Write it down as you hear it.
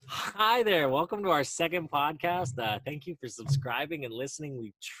Hi there. Welcome to our second podcast. Thank you for subscribing and listening.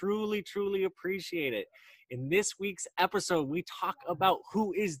 We truly, truly appreciate it. In this week's episode, we talk about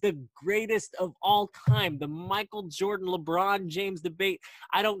who is the greatest of all time, the Michael Jordan, LeBron James debate.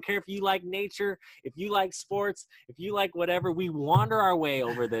 I don't care if you like nature, if you like sports, if you like whatever, we wander our way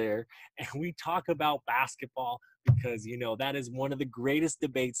over there and we talk about basketball because, you know, that is one of the greatest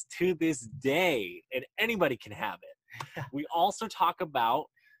debates to this day and anybody can have it. We also talk about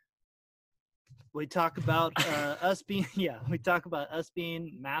us being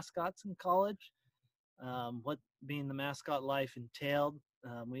mascots in college, what being the mascot life entailed.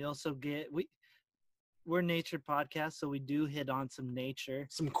 We're a nature podcast, so we do hit on some nature.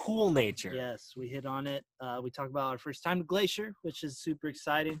 Some cool nature. Yes, we hit on it. We talk about our first time to Glacier, which is super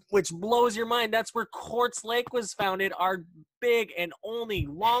exciting. Which blows your mind. That's where Quartz Lake was founded, our big and only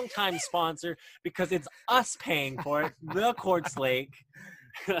longtime sponsor, because it's us paying for it, the Quartz Lake.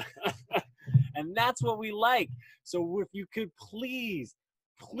 And that's what we like. So if you could please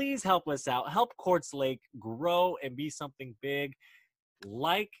help us out. Help Quartz Lake grow and be something big.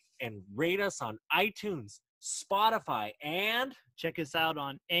 Like and rate us on iTunes, Spotify, and check us out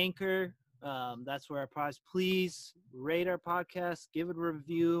on Anchor. That's where our prize. Please rate our podcast, give it a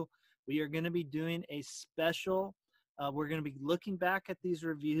review. We are going to be doing a special. We're going to be looking back at these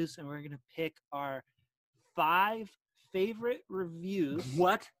reviews, and we're going to pick our 5 favorite reviews.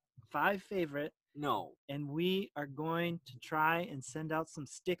 What? 5 favorite. No. And we are going to try and send out some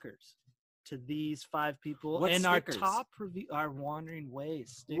stickers to these 5 people. What and stickers? Our top review, our Wandering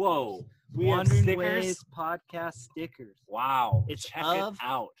Ways stickers. Whoa. We Wandering have Ways podcast stickers. Wow. Check it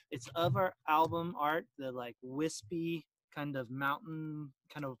out. It's of our album art, the like wispy kind of mountain,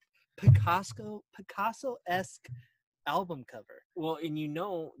 kind of Picasso-esque album cover. Well, and you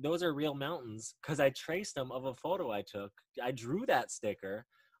know, those are real mountains because I traced them of a photo I took. I drew that sticker.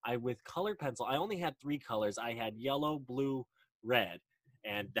 With colored pencil. I only had 3 colors. I had yellow, blue, red.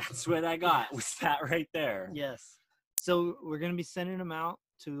 And that's what I got, was that right there. Yes. So we're going to be sending them out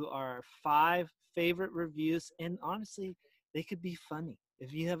to our 5 favorite reviews. And honestly, they could be funny.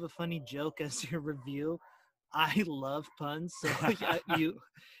 If you have a funny joke as your review, I love puns. So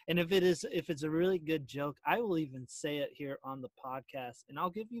and if it's a really good joke, I will even say it here on the podcast and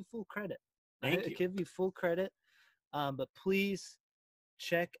I'll give you full credit. Thank you. Give you full credit. But please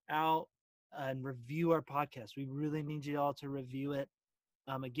check out and review our podcast. We really need you all to review it.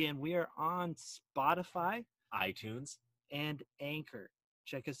 Again, we are on Spotify, iTunes, and Anchor.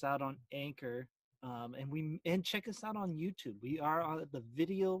 Check us out on Anchor, and check us out on YouTube. We are on the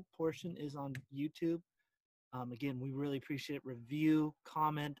video portion is on YouTube. Again, we really appreciate review,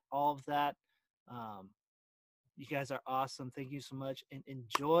 comment, all of that. You guys are awesome. Thank you so much, and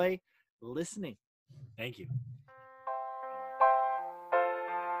enjoy listening. Thank you.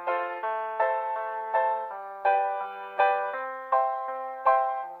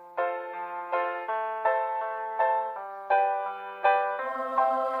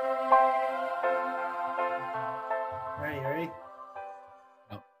 Ready?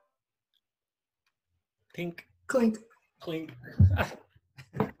 Oh. Tink. Clink. Clink. Oh,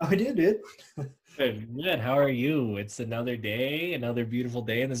 I did it. Good. How are you? It's another day, another beautiful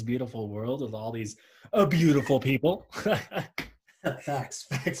day in this beautiful world with all these beautiful people. Facts.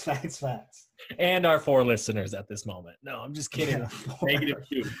 And our 4 listeners at this moment. No, I'm just kidding. Yeah,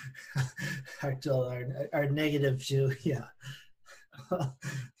 -2. Our -2, yeah.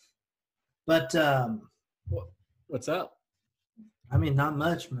 But what's up? I mean, not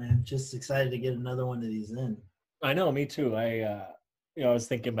much, man. Just excited to get another one of these in. I know, me too. I was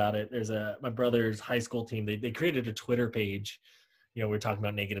thinking about it. There's my brother's high school team. They created a Twitter page. You know, we're talking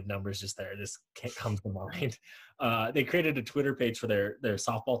about negative numbers just there. This comes to mind. They created a Twitter page for their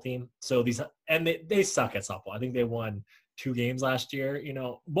softball team. So they suck at softball. I think they won 2 games last year. You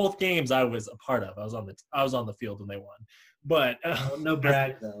know, both games I was a part of. I was on the field when they won. But no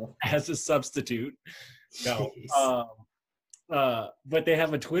brag though. As a substitute. No. But they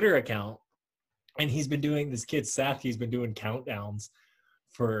have a Twitter account, and he's been doing this kid Seth. He's been doing countdowns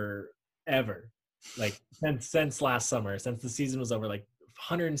forever, like since last summer, since the season was over, like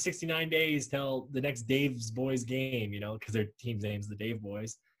 169 days till the next Dave's Boys game. You know, because their team's name's the Dave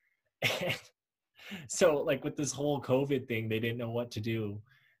Boys. And so, like with this whole COVID thing, they didn't know what to do,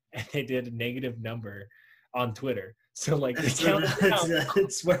 and they did a negative number on Twitter. So like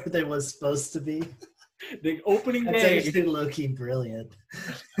it's where they was supposed to be. The opening That's day. actually low-key brilliant.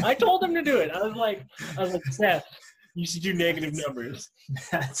 I told him to do it. I was like, Seth, you should do negative numbers.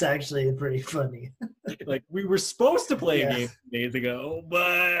 That's actually pretty funny. Like, we were supposed to play a game days ago,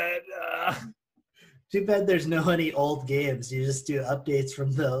 but Too bad there's no any old games. You just do updates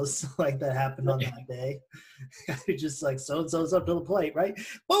from those like that happened on that day. You're just like so and so's up to the plate, right?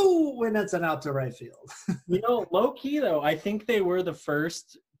 Whoa, when that's an out to right field. Low key though, I think they were the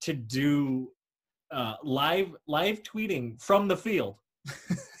first to do live tweeting from the field.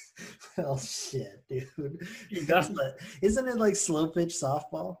 Oh shit, dude. That's Isn't it like slow pitch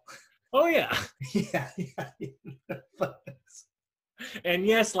softball? Oh yeah. Yeah. And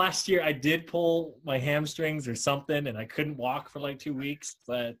yes, last year I did pull my hamstrings or something, and I couldn't walk for like 2 weeks.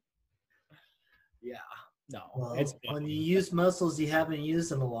 But yeah, no. Well, when you use muscles you haven't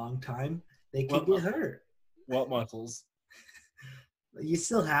used in a long time, they can get hurt. What muscles? You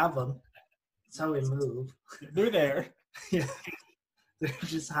still have them. That's how we move. They're there. Yeah. They're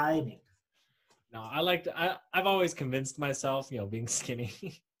just hiding. No, I've always convinced myself, being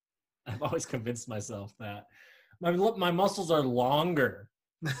skinny, I've always convinced myself that my muscles are longer,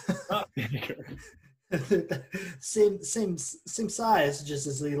 not bigger. same size, just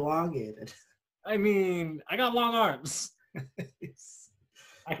as elongated. I mean, I got long arms.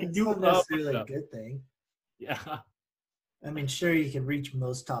 I can do not necessarily a good thing. Yeah. I mean, sure, you can reach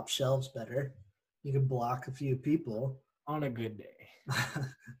most top shelves better. You can block a few people. On a good day.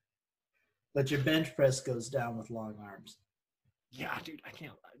 But your bench press goes down with long arms. Yeah, dude, I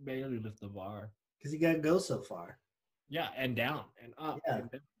barely lift the bar. Because you got to go so far. Yeah, and down and up. Yeah, and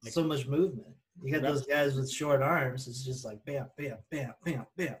like, so much movement. You got those guys with short arms. It's just like bam, bam, bam, bam,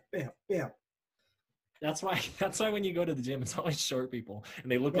 bam, bam, bam. That's why when you go to the gym, it's always short people,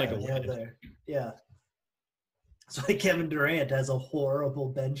 and they look like a wedge. Yeah. That's why Kevin Durant has a horrible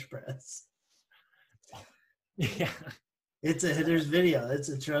bench press. Yeah. There's video. It's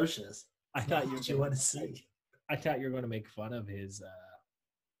atrocious. I thought you want to see. I thought you were going to make fun of his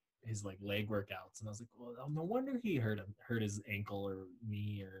like leg workouts, and I was like, well, no wonder he hurt his ankle or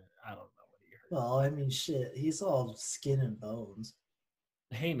knee, or I don't know what he hurt. Well, I mean, shit, he's all skin and bones.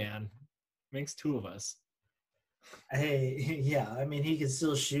 Hey, man, makes two of us. Hey, yeah, I mean, he can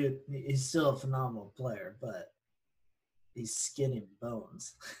still shoot. He's still a phenomenal player, but he's skin and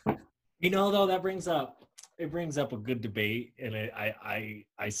bones. Though that brings up a good debate, and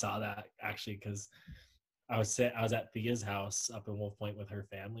I saw that actually because I was at Thea's house up in Wolf Point with her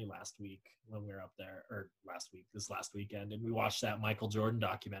family last week when we were up there, or this last weekend, and we watched that Michael Jordan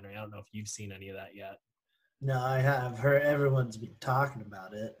documentary. I don't know if you've seen any of that yet. No, I have heard everyone's been talking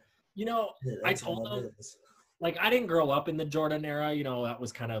about it. I told them, like, I didn't grow up in the Jordan era. That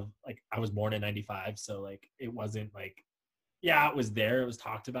was kind of like, I was born in '95, so like it wasn't like, yeah, it was there, it was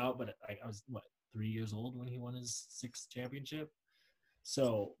talked about, but I was 3 years old when he won his 6th championship.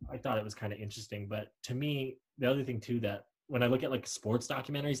 So I thought it was kind of interesting. But to me, the other thing too, that when I look at like sports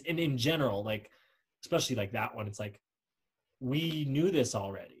documentaries and in general, like especially like that one, it's like we knew this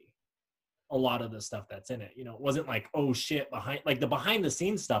already. A lot of the stuff that's in it, it wasn't like, oh shit, the behind the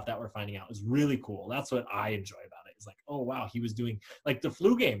scenes stuff that we're finding out is really cool. That's what I enjoy about it. It's like, oh wow, he was doing like the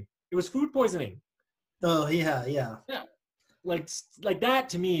flu game. It was food poisoning. Oh yeah. Like that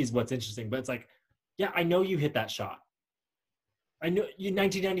to me is what's interesting. But it's like, yeah, I know you hit that shot. I knew you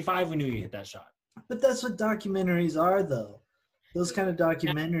 1995. We knew you hit that shot. But that's what documentaries are, though. Those kind of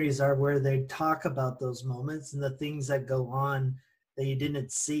documentaries are where they talk about those moments and the things that go on that you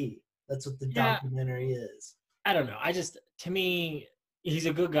didn't see. That's what the documentary is. I don't know. To me, he's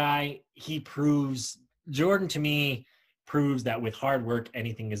a good guy. Jordan to me proves that with hard work,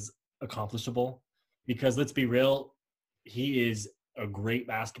 anything is accomplishable. Because let's be real, he is a great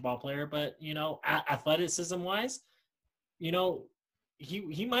basketball player, but athleticism wise,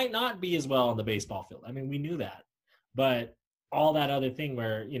 he might not be as well on the baseball field. I mean, we knew that, but all that other thing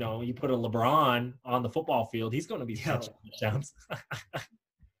where you put a LeBron on the football field, he's going to be catching touchdowns.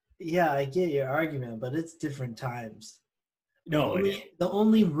 Yeah, I get your argument, but it's different times. No, the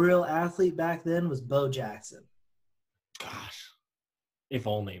only real athlete back then was Bo Jackson. Gosh, if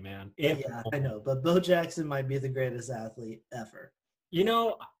only, man. I know, but Bo Jackson might be the greatest athlete ever.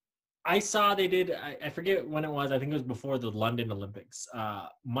 I saw they did, I forget when it was, I think it was before the London Olympics.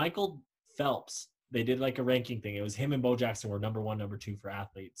 Michael Phelps, they did like a ranking thing. It was him and Bo Jackson were number 1, number 2 for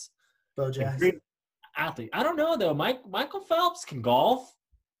athletes. Bo Jackson. Athlete. I don't know though. Michael Phelps can golf.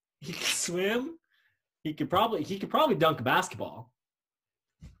 He can swim. He could probably dunk a basketball.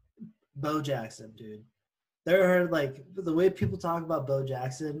 Bo Jackson, dude. There are like, the way people talk about Bo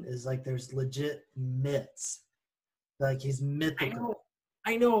Jackson is like there's legit myths. Like he's mythical.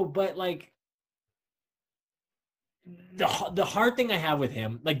 I know, but like the hard thing I have with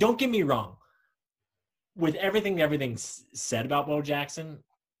him, like, don't get me wrong, with everything's said about Bo Jackson,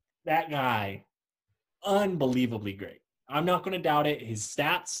 that guy, unbelievably great. I'm not going to doubt it. His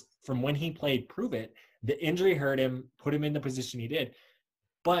stats from when he played prove it. The injury hurt him, put him in the position he did.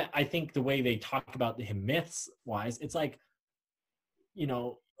 But I think the way they talk about him myths wise, it's like,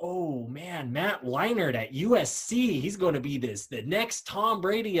 oh man, Matt Leinart at USC, he's going to be the next Tom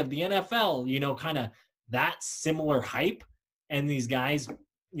Brady of the NFL, kind of that similar hype. And these guys,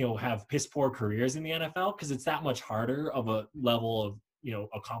 have piss poor careers in the NFL because it's that much harder of a level of,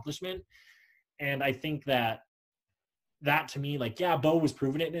 accomplishment. And I think that to me, like, yeah, Bo was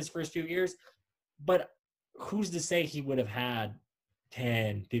proving it in his first few years, but who's to say he would have had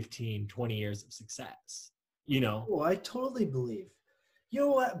 10, 15, 20 years of success, Oh, I totally believe. You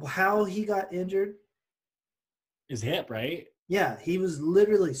know what? How he got injured? His hip, right? Yeah, he was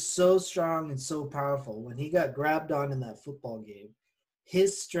literally so strong and so powerful. When he got grabbed on in that football game,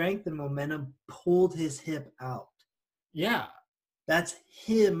 his strength and momentum pulled his hip out. Yeah. That's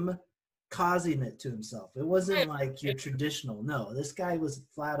him causing it to himself. It wasn't like your traditional. No, this guy was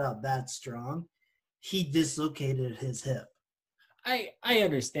flat out that strong. He dislocated his hip. I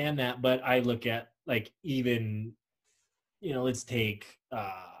understand that, but I look at, like, even, let's take,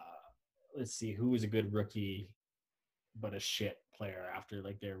 let's see, who was a good rookie but a shit player after,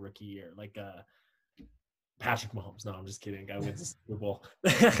 like, their rookie year, like Patrick Mahomes. No, I'm just kidding. Guy wins the Super Bowl.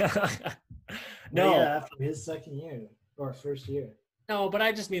 No, yeah, after his second year or first year. No, but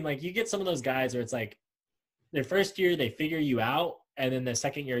I just mean, like, you get some of those guys where it's like their first year they figure you out, and then the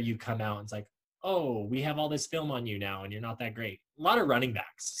second year you come out and it's like, oh, we have all this film on you now, and you're not that great. A lot of running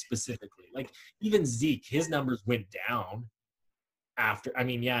backs specifically, like even Zeke, his numbers went down after. I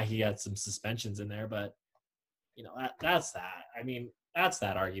mean, yeah, he had some suspensions in there, but that's that. I mean, that's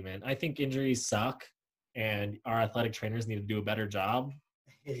that argument. I think injuries suck, and our athletic trainers need to do a better job.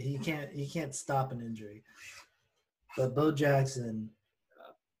 He can't stop an injury. But Bo Jackson,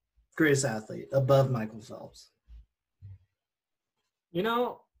 greatest athlete, above Michael Phelps.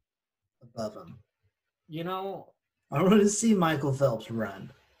 Above him. I want to see Michael Phelps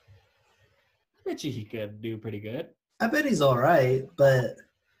run. I bet you he could do pretty good. I bet he's all right, but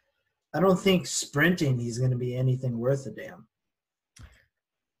I don't think sprinting he's going to be anything worth a damn.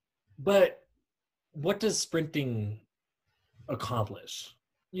 But what does sprinting accomplish?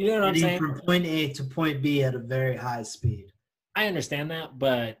 You know what I'm saying? From point A to point B at a very high speed. I understand that,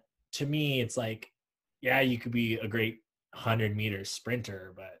 but to me, it's like, yeah, you could be a great 100-meter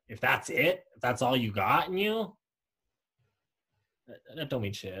sprinter, but if that's it, if that's all you got in you, that don't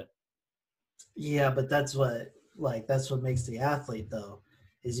mean shit. Yeah, but that's what makes the athlete, though,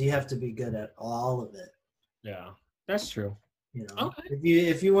 is you have to be good at all of it. Yeah, that's true. Okay.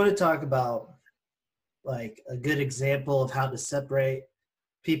 If you want to talk about, like, a good example of how to separate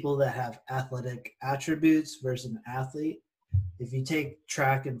people that have athletic attributes versus an athlete, if you take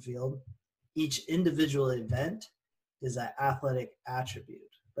track and field, each individual event is an athletic attribute,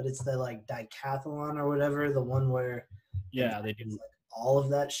 but it's the, like, decathlon or whatever, the one where they do, like, all of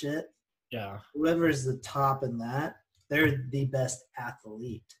that shit. Yeah, whoever is the top in that, they're the best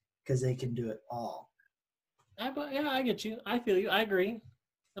athlete because they can do it all. I get you. I feel you. I agree.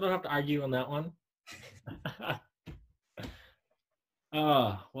 I don't have to argue on that one.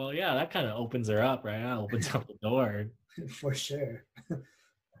 Well, yeah, that kind of opens her up, right? That opens up the door. For sure.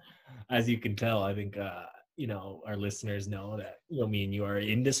 As you can tell, I think, our listeners know that, me and you are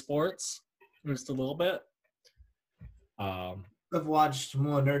into sports just a little bit. I've watched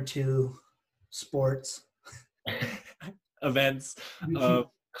one or two sports events of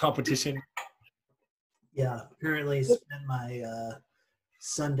competition. Yeah, currently spend my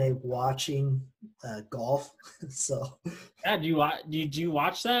Sunday watching golf. So yeah, did you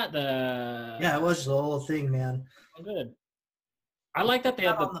watch that? Yeah, I watched the whole thing, man. Oh, good. I like that they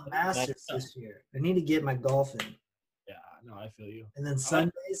have the Masters this year. I need to get my golf in. Yeah, no, I feel you. And then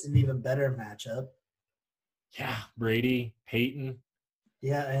Sunday's an even better matchup. Yeah, Brady, Peyton.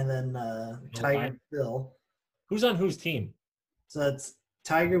 Yeah, and then Tiger and Phil. Who's on whose team? So it's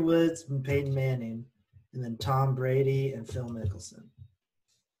Tiger Woods and Peyton Manning, and then Tom Brady and Phil Mickelson.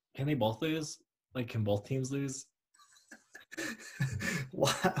 Can they both lose? Like, can both teams lose?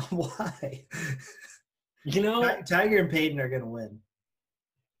 Why? Tiger and Peyton are going to win.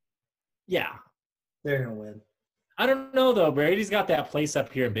 Yeah. They're going to win. I don't know, though. Brady's got that place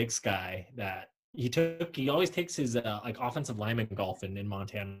up here in Big Sky that he always takes his like offensive lineman golfing in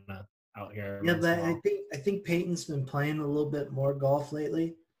Montana out here. Yeah, but I think Peyton's been playing a little bit more golf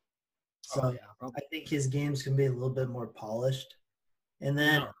lately. So I think his games can be a little bit more polished. And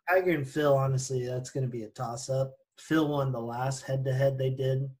then Tiger and Phil, honestly, that's going to be a toss-up. Phil won the last head-to-head they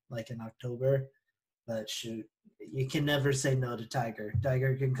did, like in October. But shoot, you can never say no to Tiger.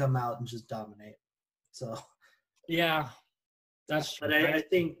 Tiger can come out and just dominate. So Yeah, that's true. But I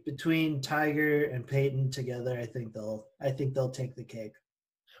think between Tiger and Peyton together, I think they'll take the cake.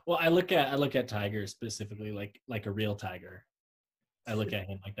 Well, I look at Tiger specifically like a real tiger. I look at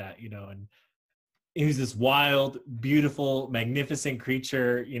him like that, and he's this wild, beautiful, magnificent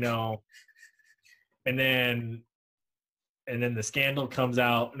creature, and then the scandal comes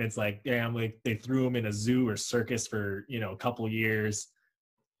out, and it's like, damn, like they threw him in a zoo or circus for a couple years,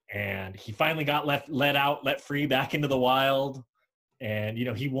 and he finally got let free back into the wild, and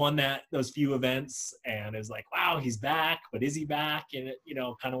he won those few events, and it was like, wow, he's back, but is he back? And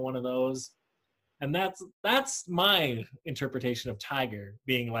kind of one of those, and that's my interpretation of Tiger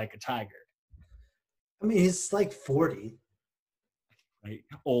being like a tiger, I mean, he's like 40. right?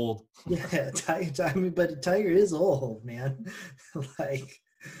 Old. Yeah, Tiger. I mean, but Tiger is old, man. Like,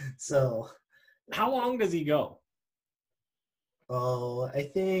 so. How long does he go? Oh, I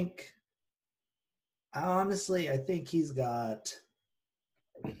think he's got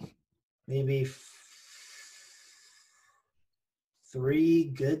maybe 3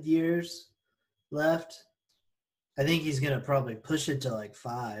 good years left. I think he's gonna probably push it to like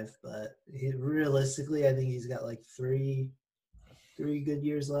 5, but realistically, I think he's got like 3 good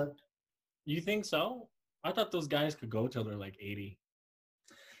years left. You think so? I thought those guys could go till they're like 80.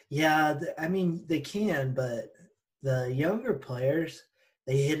 Yeah, I mean they can, but the younger players,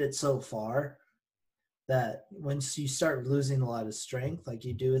 they hit it so far that once you start losing a lot of strength, like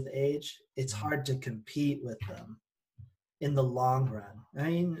you do with age, it's hard to compete with them in the long run. I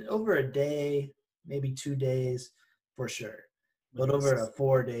mean, over a day, maybe 2 days, for sure, but over a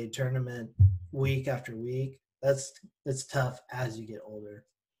 4-day tournament, week after week, that's tough as you get older.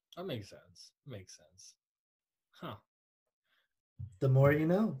 That makes sense. Huh. The more you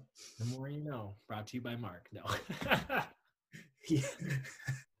know. The more you know. Brought to you by Mark. No. Yeah.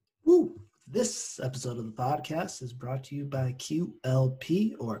 Woo. This episode of the podcast is brought to you by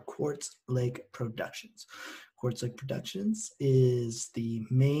QLP, or Quartz Lake Productions. Quartz Lake Productions is the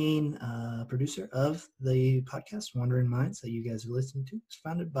main producer of the podcast, Wandering Minds, that you guys are listening to. It's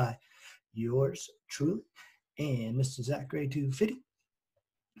founded by yours truly and Mr. Zach Gray 250.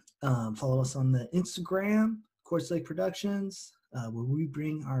 Follow us on the Instagram, Quartz Lake Productions, where we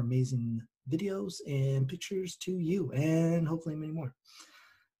bring our amazing videos and pictures to you, and hopefully many more.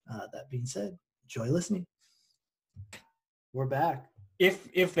 That being said, enjoy listening. We're back.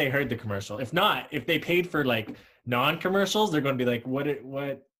 If they heard the commercial. If not, if they paid for like non-commercials, they're going to be like, what,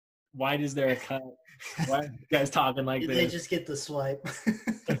 why is there a cut? Why are you guys talking like this? They just get the swipe.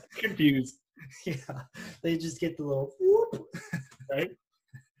 Confused. Yeah, they just get the little whoop. Right?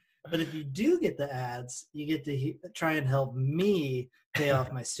 But if you do get the ads, you get to try and help me pay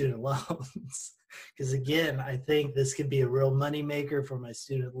off my student loans. Because again, I think this could be a real money maker for my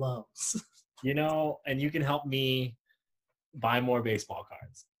student loans. And you can help me buy more baseball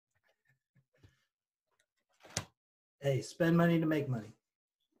cards. Hey, spend money to make money.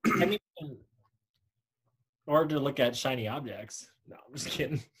 I mean, or to look at shiny objects. No, I'm just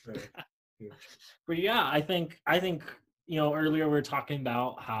kidding. But yeah, I think earlier we were talking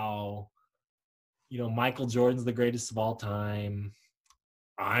about how Michael Jordan's the greatest of all time.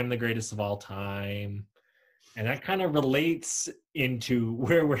 I'm the greatest of all time. And that kind of relates into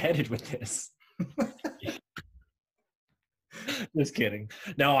where we're headed with this. Just kidding.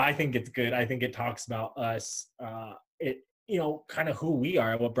 No, I think it's good. I think it talks about us, kind of who we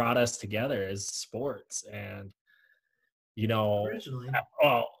are, what brought us together as sports. And, Originally.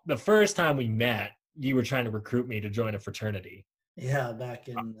 well, the first time we met, you were trying to recruit me to join a fraternity. Yeah, back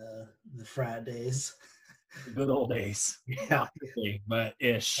in the frat days. Good old days. Yeah. But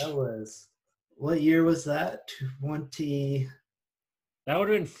ish. That was, what year was that? 20. That would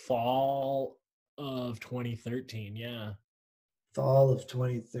have been fall of 2013. Yeah. Fall of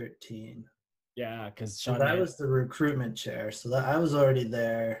 2013. Yeah, because I was the recruitment chair, so that I was already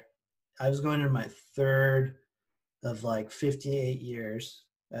there. I was going to my 3rd of like 58 years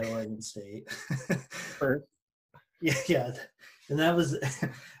at Oregon State. Yeah, and that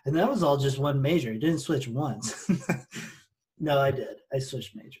was all just one major. I didn't switch once. No, I did. I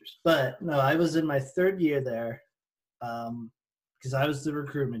switched majors, but no, I was in my 3rd year there, because I was the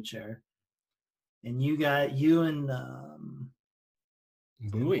recruitment chair, and you and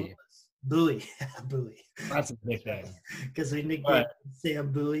Bowie. Bowie. Bowie. That's a nickname. Because we nicknamed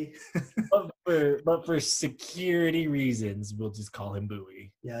Sam Bowie. but for security reasons, we'll just call him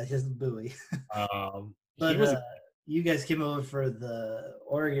Bowie. Yeah, he's Bowie. But you guys came over for the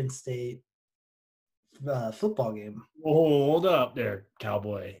Oregon State football game. Hold up there,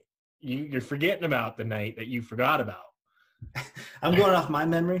 cowboy. You're forgetting about the night that you forgot about. I'm going off my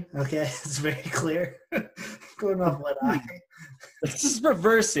memory. Okay, it's very clear. Going off what I. Let's just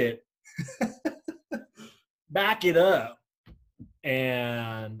reverse it. Back it up.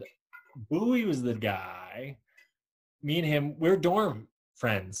 And Bowie was the guy. Me and him, we're dorm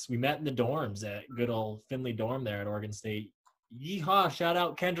friends. We met in the dorms at good old Finley dorm there at Oregon State. Yeehaw! Shout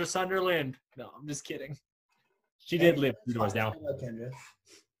out Kendra Sunderland. No, I'm just kidding. She did live 2 doors down.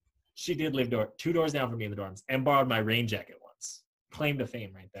 She did live 2 doors down from me in the dorms and borrowed my rain jacket once. Claim to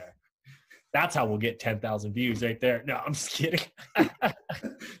fame right there. That's how we'll get 10,000 views right there. No, I'm just kidding.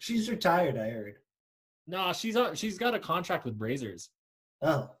 She's retired, I heard. No, she's got a contract with Brazers.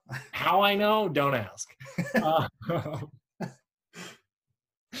 Oh. How I know? Don't ask.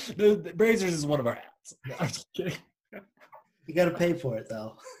 The Brazers is one of our ads. No, I'm just kidding. You got to pay for it,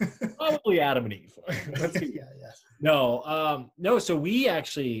 though. Probably Adam and Eve. Yeah. No. So we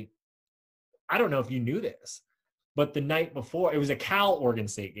actually, I don't know if you knew this, but the night before, it was a Cal Oregon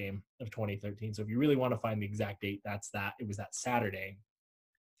State game of 2013. So if you really want to find the exact date, it was that Saturday.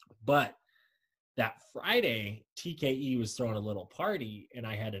 But that Friday, TKE was throwing a little party, and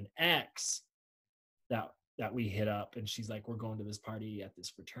I had an ex that we hit up, and she's like, we're going to this party at this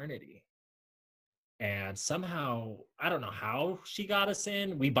fraternity. And somehow, I don't know how she got us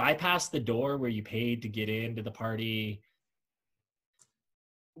in. We bypassed the door where you paid to get into the party.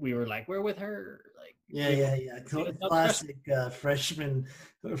 We were like, we're with her. Like, yeah. Classic freshman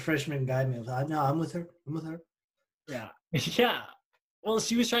guy move. No, I'm with her. Yeah. Yeah. Well,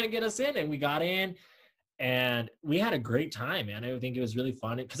 she was trying to get us in, and we got in, and we had a great time, man. I think it was really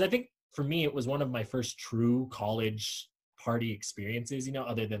fun because I think for me, it was one of my first true college party experiences,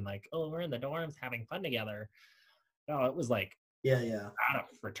 other than like, oh, we're in the dorms having fun together. No, it was like, yeah, out of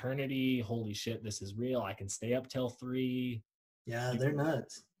fraternity. Holy shit, this is real. I can stay up till 3. Yeah, they're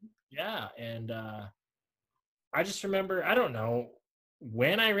nuts. Yeah, and I just remember, I don't know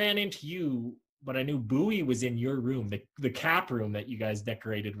when I ran into you, but I knew Bowie was in your room, the cap room that you guys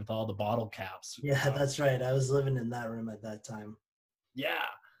decorated with all the bottle caps. Yeah, that's right. I was living in that room at that time. Yeah.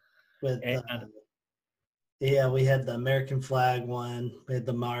 We had the American flag one. We had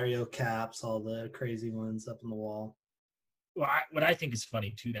the Mario caps, all the crazy ones up on the wall. Well, what I think is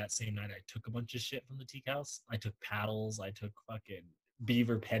funny, too, that same night, I took a bunch of shit from the teak house. I took paddles. I took fucking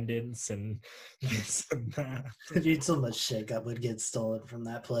beaver pendants and this and that. Dude, so much shit would get stolen from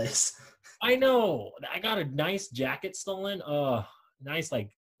that place. I know. I got a nice jacket stolen. Nice,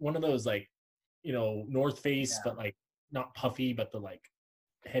 like, one of those, like, North Face, but, like, not puffy, but the, like,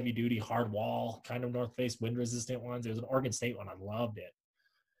 heavy-duty hard wall kind of North Face wind-resistant ones. It was an Oregon State one. I loved it.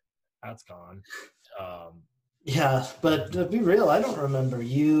 That's gone. Yeah, but to be real, I don't remember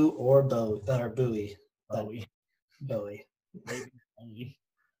you or Bowie. Bowie.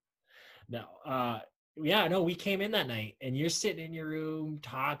 No, we came in that night, and you're sitting in your room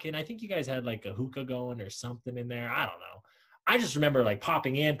talking. I think you guys had like a hookah going or something in there. I don't know. I just remember like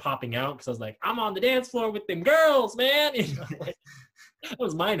popping in, popping out because I was like, I'm on the dance floor with them girls, man. That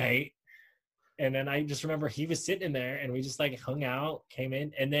was my night. And then I just remember he was sitting in there, and we just like hung out, came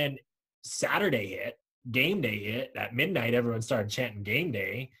in, and then Saturday hit, game day hit. At midnight, everyone started chanting game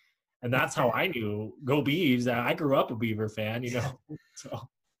day. And that's how I knew go Beavs. I grew up a Beaver fan, So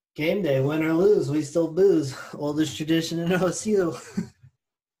game day, win or lose, we still booze. Oldest tradition in OSU.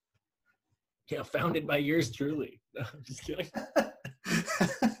 Yeah, founded by yours truly. No, I'm just kidding.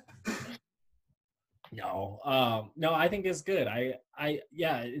 No, I think it's good.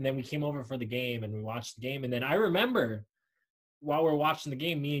 And then we came over for the game and we watched the game. And then I remember while we're watching the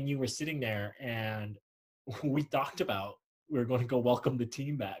game, me and you were sitting there and we talked about we were going to go welcome the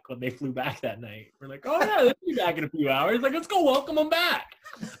team back when they flew back that night. We're like, oh yeah, they'll be back in a few hours. Like, let's go welcome them back.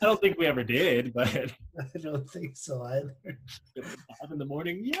 I don't think we ever did, but I don't think so either. 5 in the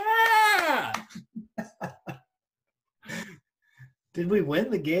morning, yeah. Did we win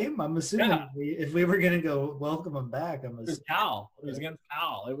the game? I'm assuming if we were going to go welcome them back, it was Cal. It was against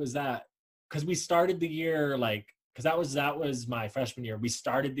Cal. It was that because we started the year because that was my freshman year. We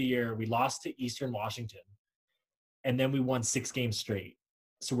started the year. We lost to Eastern Washington. And then we won 6 games straight.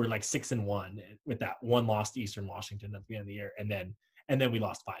 So we're like 6-1 with that one loss to Eastern Washington at the end of the year. And then we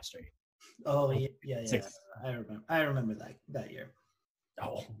lost 5 straight. Oh, yeah. 6. I remember that year.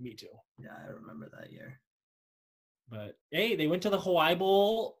 Oh, me too. Yeah, I remember that year. But hey, they went to the Hawaii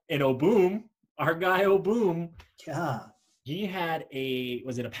Bowl and Oboom, our guy Oboom. Yeah. He had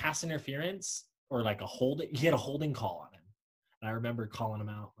was it a pass interference or like he had a holding call on him. And I remember calling him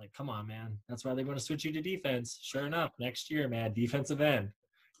out, like, come on, man. That's why they want to switch you to defense. Sure enough, next year, man, defensive end.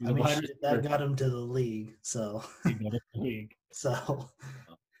 That got him to the league, so. He got to the league. So.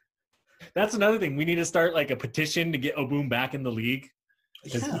 That's another thing. We need to start like a petition to get Oboom back in the league.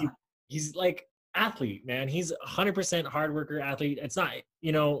 Because Yeah. he's like athlete, man. He's 100% hard worker athlete. It's not,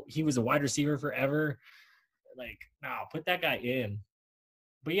 he was a wide receiver forever. Like, no, put that guy in.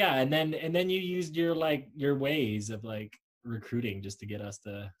 But yeah, and then you used your ways of like recruiting just to get us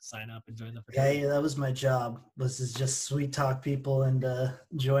to sign up and join the fraternity. Yeah, that was my job. Was to just sweet talk people and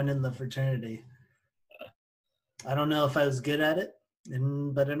join in the fraternity. I don't know if I was good at it,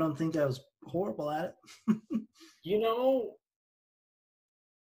 but I don't think I was horrible at it.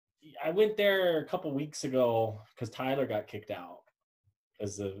 I went there a couple weeks ago because Tyler got kicked out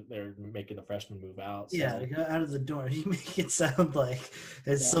because they're making the freshmen move out. So. Yeah, he got out of the door. You make it sound like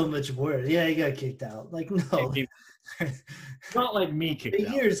it's so much worse. Yeah, he got kicked out. Like, no. Not like me kicked out.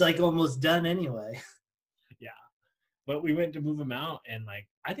 The year's like almost done anyway. Yeah. But we went to move him out, and like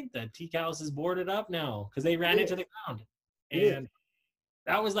I think the Teak House is boarded up now because they ran into the ground. And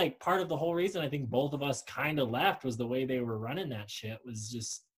that was like part of the whole reason I think both of us kind of left was the way they were running that shit was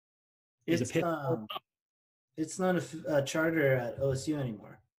just it's not a charter at OSU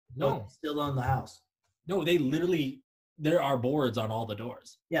anymore. No, still own the house. No, there are boards on all the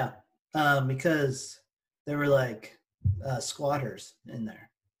doors. Yeah, because there were like squatters in there.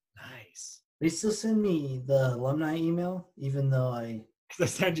 Nice. They still send me the alumni email, even though I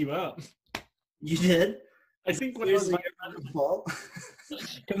signed you up. You did? I think when it was my fault.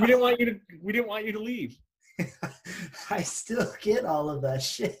 Because we didn't want you to leave. I still get all of that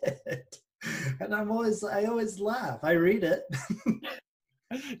shit. And I always laugh. I read it.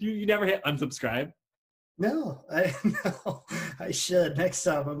 You never hit unsubscribe? No, I should. Next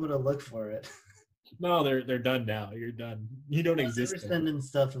time I'm gonna look for it. No, they're done now. You're done. You don't exist. They're sending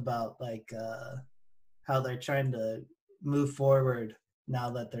stuff about like how they're trying to move forward now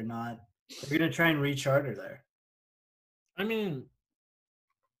that they're not. They're gonna try and recharter there. I mean,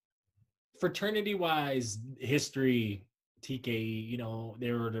 fraternity-wise, history, TKE,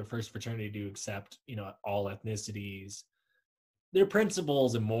 they were the first fraternity to accept, all ethnicities. Their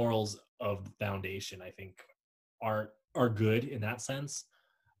principles and morals of the foundation, I think, are good in that sense.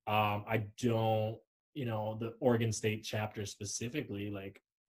 I don't, the Oregon State chapter specifically, like,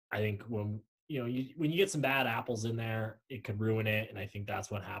 I think when you get some bad apples in there, it could ruin it, and I think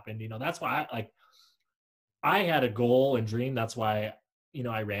that's what happened. That's why I had a goal and dream. That's why,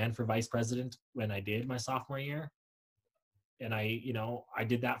 I ran for vice president when I did my sophomore year. And I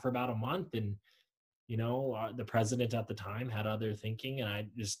did that for about a month. And, the president at the time had other thinking, and I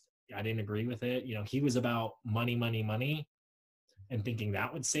didn't agree with it. He was about money, money, money, and thinking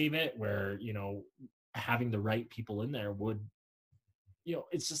that would save it, where, having the right people in there would,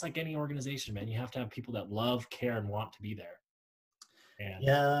 it's just like any organization, man. You have to have people that love, care, and want to be there. And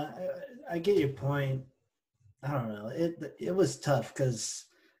yeah, I get your point. I don't know. It was tough because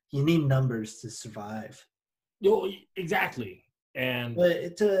you need numbers to survive. Exactly.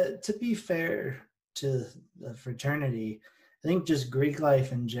 But to be fair to the fraternity, I think just Greek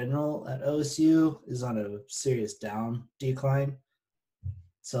life in general at OSU is on a serious decline.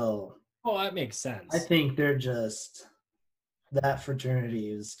 So that makes sense. I think that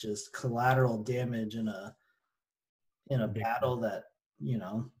fraternity is just collateral damage in a battle that,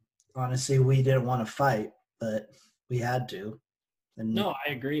 honestly we didn't want to fight, but we had to. And no,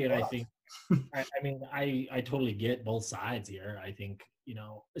 I agree. And I think, I totally get both sides here. I think,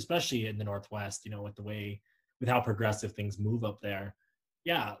 especially in the Northwest, with how progressive things move up there.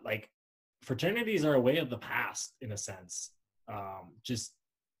 Yeah. Like fraternities are a way of the past in a sense. Just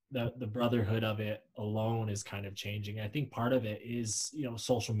the brotherhood of it alone is kind of changing. I think part of it is,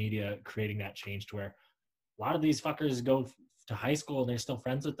 social media creating that change to where a lot of these fuckers go to high school and they're still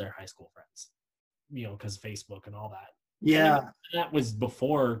friends with their high school friends, because Facebook and all that. Yeah. That was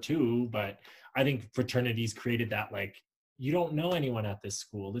before too, but I think fraternities created that, like, you don't know anyone at this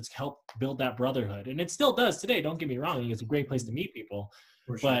school. Let's help build that brotherhood. And it still does today. Don't get me wrong. It's a great place to meet people.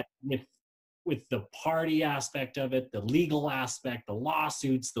 For sure. But with the party aspect of it, the legal aspect, the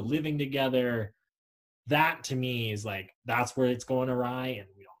lawsuits, the living together, that to me is like, that's where it's going awry, and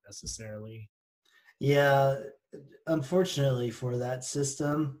we don't necessarily. Yeah. Unfortunately for that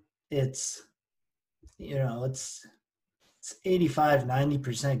system, it's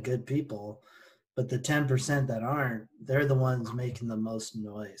 85-90% good people, but the 10% that aren't, they're the ones making the most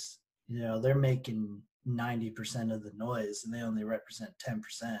noise. They're making 90% of the noise, and they only represent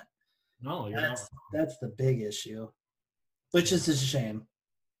 10%. No, that's the big issue, which is a shame.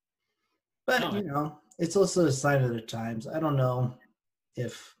 But it's also a sign of the times. I don't know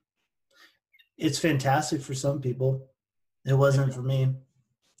if it's fantastic for some people. It wasn't for me,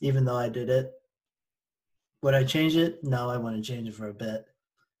 even though I did it. Would I change it? No, I wouldn't change it for a bit.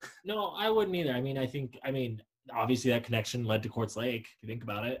 No, I wouldn't either. I mean, obviously that connection led to Quartz Lake. If you think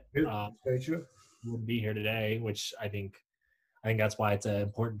about it, That's very true. wouldn't be here today, which I think that's why it's an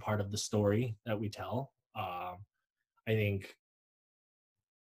important part of the story that we tell. I think,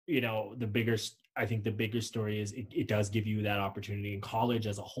 I think the bigger story is it does give you that opportunity, and college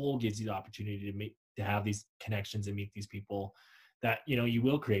as a whole gives you the opportunity to have these connections and meet these people that, you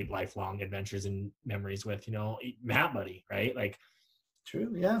will create lifelong adventures and memories with, Matt buddy, right? Like,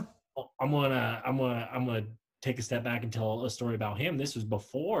 True. Yeah. I'm gonna take a step back and tell a story about him. This was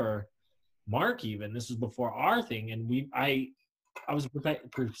before Mark, even this was before our thing. And I was a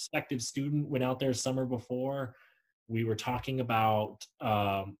prospective student, went out there summer before. We were talking about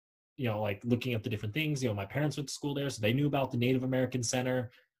like looking at the different things. My parents went to school there, so they knew about the Native American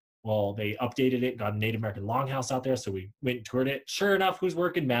Center. Well, they updated it, got a Native American Longhouse out there, so we went and toured it. Sure enough, who's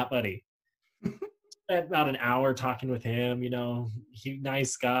working? Matt buddy. Spent about an hour talking with him. He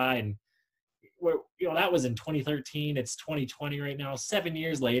nice guy, and that was in 2013. It's 2020 right now. 7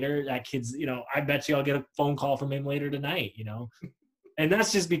 years later, that kid's, I bet you I'll get a phone call from him later tonight. And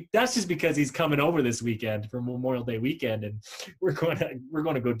that's just because he's coming over this weekend for Memorial Day weekend, and we're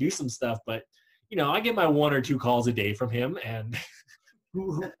going to go do some stuff. But I get my 1 or 2 calls a day from him, and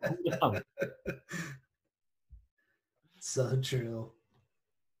So true.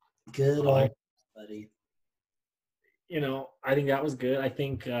 Good old buddy. I think that was good. I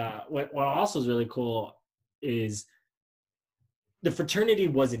think what also is really cool is the fraternity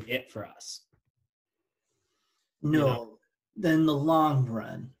wasn't it for us. No, in the long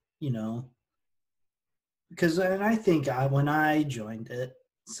run, because I think when I joined it,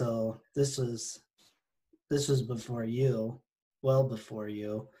 so this was before you, well before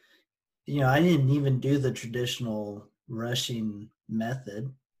you. I didn't even do the traditional rushing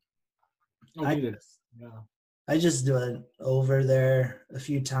method. I just do it over there a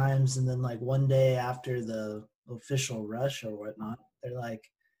few times, and then like one day after the official rush or whatnot, they're like,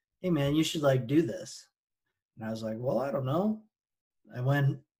 "Hey man, you should like do this." And I was like, "Well, I don't know." I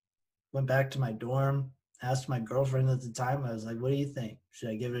went back to my dorm, asked my girlfriend at the time. I was like, "What do you think? Should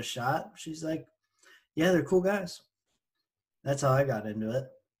I give it a shot?" She's like, "Yeah, they're cool guys." That's how I got into it.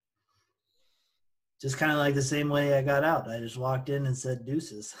 Just kind of like the same way I got out. I just walked in and said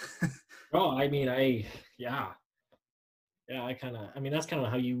deuces. That's kind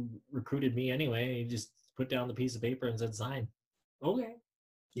of how you recruited me anyway. You just put down the piece of paper and said sign. Okay.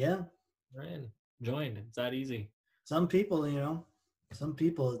 Yeah. We're in. Joined. It's that easy. Some people,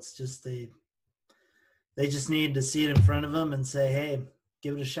 it's just they just need to see it in front of them and say, "Hey,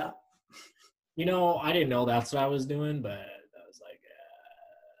 give it a shot." I didn't know that's what I was doing, but I was like,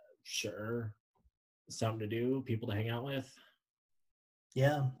 sure. Something to do, people to hang out with.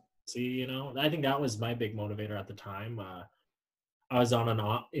 Yeah. See, I think that was my big motivator at the time. I was in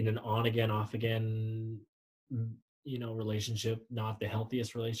an on again, off again, relationship, not the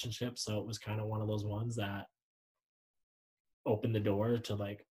healthiest relationship. So it was kind of one of those ones that opened the door to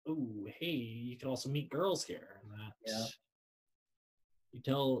like, oh, hey, you can also meet girls here. And that you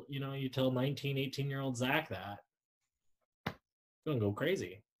tell 19, 18-year-old Zach that, it's gonna go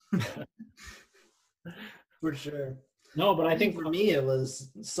crazy. For sure. No, but I think for me it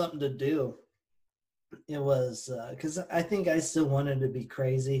was something to do. It was because I think I still wanted to be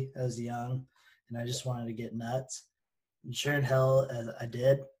crazy. I was young and I just wanted to get nuts. And sure in hell I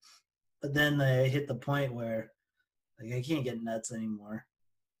did. But then I hit the point where like I can't get nuts anymore.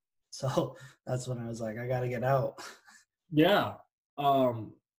 So that's when I was like, I gotta get out. Yeah.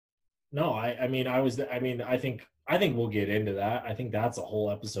 No, I think we'll get into that. I think that's a whole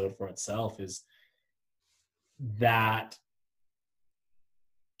episode for itself, is that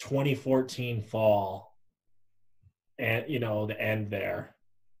 2014 fall and the end there.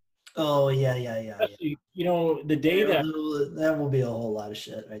 Oh yeah. The day that will be a whole lot of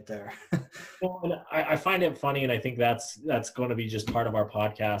shit right there. and I find it funny, and I think that's going to be just part of our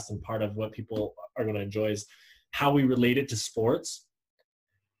podcast, and part of what people are going to enjoy is how we relate it to sports.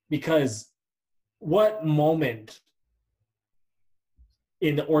 Because what moment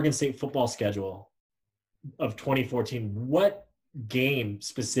in the Oregon State football schedule of 2014, what game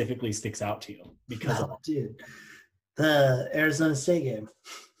specifically sticks out to you? Because dude, the Arizona State game,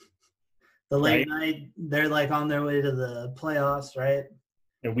 the late night, they're like on their way to the playoffs, right?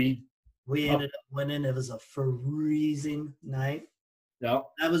 And we ended up winning. It was a freezing night. Yeah.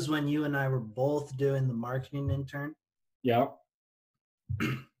 That was when you and I were both doing the marketing intern. Yeah.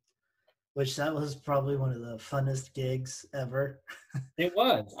 Which that was probably one of the funnest gigs ever. It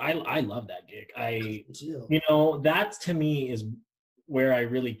was. I love that gig. That to me is where I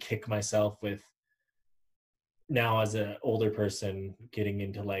really kick myself with now as an older person getting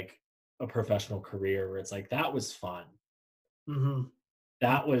into like a professional career where it's like that was fun. Mm-hmm.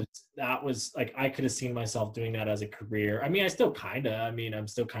 That was like I could have seen myself doing that as a career. I mean, I'm still kind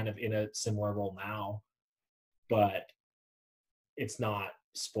of in a similar role now, but it's not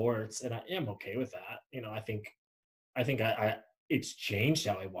sports, and I am okay with that. I think it's changed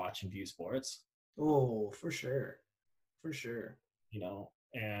how I watch and view sports. Oh, for sure. For sure.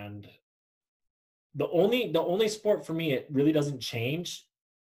 And the only sport for me it really doesn't change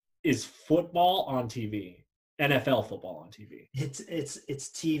is football on TV, NFL football on TV. It's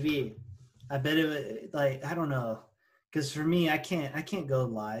TV. I bet it like I don't know, because for me I can't go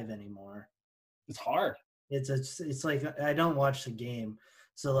live anymore. It's hard. It's like I don't watch the game,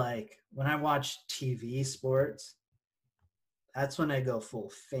 so like when I watch TV sports, that's when I go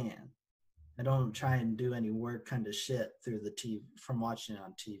full fan. I don't try and do any work kind of shit through the TV from watching it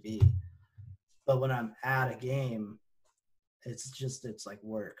on TV. But when I'm at a game, it's like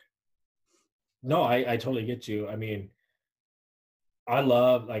work. No, I totally get you. I mean, I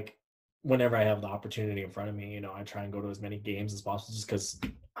love like whenever I have the opportunity in front of me, I try and go to as many games as possible just because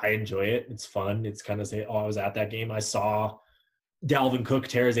I enjoy it. It's fun. It's kind of say, oh, I was at that game. I saw Dalvin Cook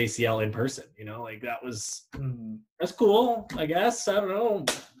tear his ACL in person. Like that's cool. I guess I don't know,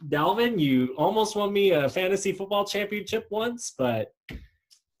 Dalvin. You almost won me a fantasy football championship once, but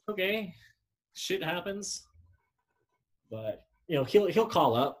okay, shit happens. But he'll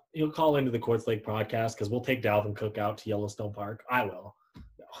call up. He'll call into the Quartz Lake podcast because we'll take Dalvin Cook out to Yellowstone Park. I will.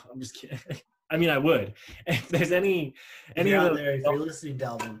 No, I'm just kidding. I mean, I would. If there's any if you're listening,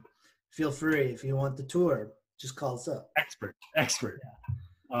 Dalvin, feel free. If you want the tour, just call us up. Expert.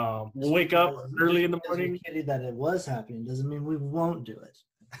 Yeah. We'll wake up early in the morning. That it was happening doesn't mean we won't do it.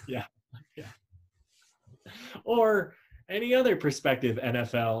 Yeah. Or any other prospective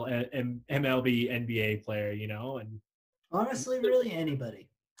NFL and MLB, NBA player, and honestly, really anybody.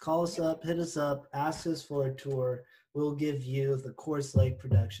 Call us up, hit us up, ask us for a tour. We'll give you the Quartz Lake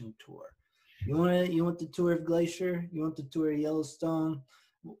production tour. You want the tour of Glacier? You want the tour of Yellowstone?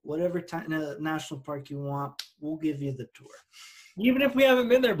 Whatever national park you want, we'll give you the tour. Even if we haven't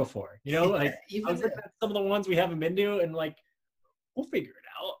been there before, like even some of the ones we haven't been to, and like we'll figure it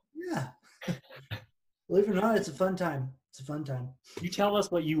out. Yeah. Believe it or not, it's a fun time. You tell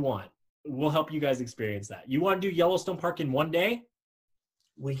us what you want. We'll help you guys experience that. You want to do Yellowstone Park in 1 day?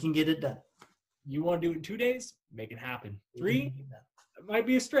 We can get it done. You want to do it in 2 days? Make it happen. 3? It might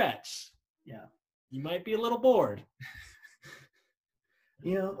be a stretch. Yeah. You might be a little bored.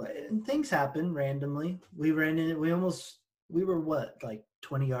 And things happen randomly. We ran in. We were what, like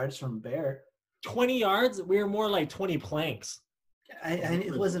 20 yards from a bear? 20 yards? We were more like 20 planks.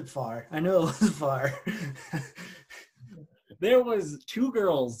 It wasn't far. I know it was far. There was 2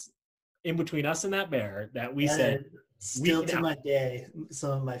 girls in between us and that bear that we said. Still to my day, some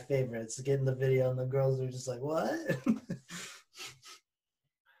of my favorites. Getting the video and the girls are just like, what?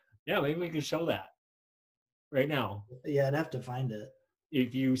 Yeah, maybe we can show that right now. Yeah, I'd have to find it.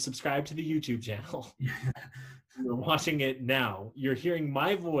 If you subscribe to the YouTube channel, you're watching it now. You're hearing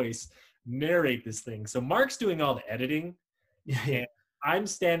my voice narrate this thing. So Mark's doing all the editing. Yeah. And I'm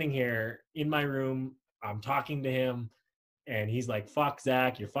standing here in my room. I'm talking to him. And he's like, fuck,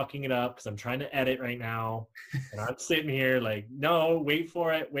 Zach, you're fucking it up because I'm trying to edit right now. And I'm sitting here like, no, wait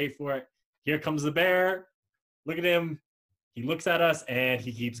for it. Here comes the bear. Look at him. He looks at us and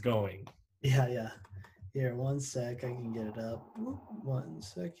he keeps going. Yeah. Here, 1 sec. I can get it up. 1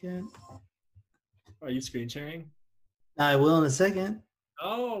 second. Are you screen sharing? I will in a second.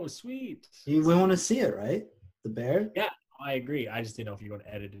 Oh, sweet. We want to see it, right? The bear? Yeah, I agree. I just didn't know if you want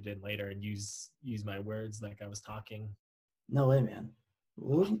to edit it in later and use my words like I was talking. No way, man.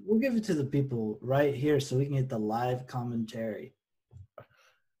 We'll give it to the people right here so we can get the live commentary.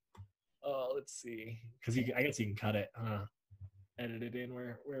 Let's see. Because I guess you can cut it. Edit it in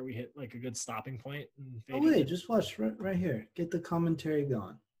where we hit like a good stopping point. Oh, wait. Just watch right here. Get the commentary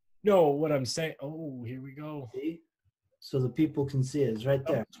going. No, what I'm saying. Oh, here we go. See? So the people can see it. It's right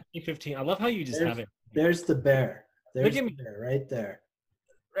there. 2015. I love how you just have it. There's the bear. There's the bear right there.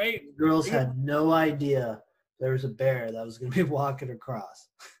 Right. The girls had no idea there was a bear that was going to be walking across.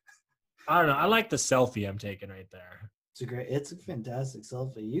 I don't know. I like the selfie I'm taking right there. It's a fantastic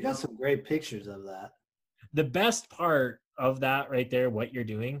selfie. You got some great pictures of that. The best part of that right there, what you're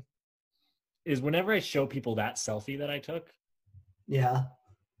doing, is whenever I show people that selfie that I took, yeah,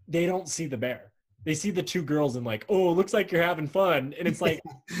 they don't see the bear. They see the 2 girls and like, oh, it looks like you're having fun. And it's like,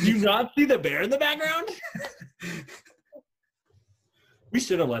 do you not see the bear in the background? We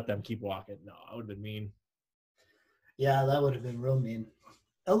should have let them keep walking. No, I would have been mean. Yeah, that would have been real mean.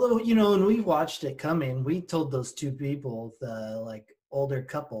 Although, when we watched it coming, we told those two people, the like older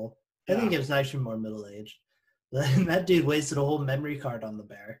couple, I think Yeah. it was actually more middle aged. That dude wasted a whole memory card on the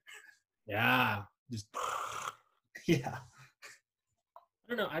bear. Yeah. Just Yeah. I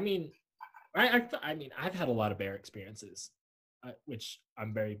don't know. I mean, I mean, I've had a lot of bear experiences, which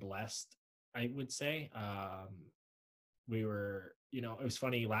I'm very blessed. I would say. We were, it was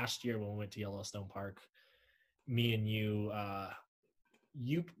funny last year when we went to Yellowstone Park. Me and you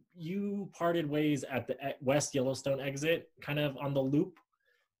parted ways at the West Yellowstone exit, kind of on the loop,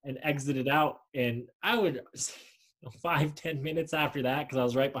 and exited out. And I would 5-10 minutes after that, because I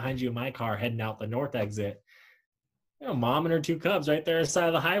was right behind you in my car heading out the north exit. Mom and her two cubs right there on the side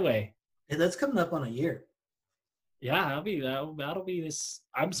of the highway. Hey, that's coming up on a year. Yeah, that'll be this.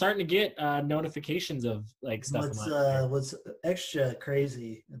 I'm starting to get notifications of like stuff in What's extra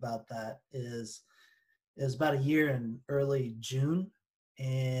crazy about that is it was about a year in early June,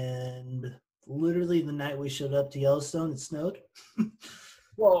 and literally the night we showed up to Yellowstone, it snowed.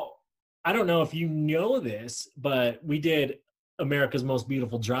 Well, I don't know if you know this, but we did America's Most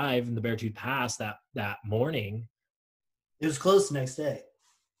Beautiful Drive in the Beartooth Pass that morning. It was closed the next day.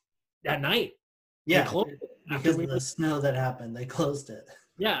 That night. Yeah, they closed because of the snow that happened, they closed it.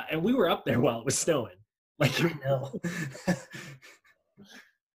 Yeah, and we were up there while it was snowing. Like, I know.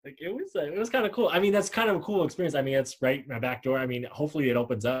 Like it was kind of cool. I mean, that's kind of a cool experience. I mean, it's right my back door. I mean, hopefully it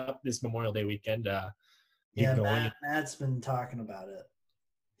opens up this Memorial Day weekend. Yeah, Matt's been talking about it.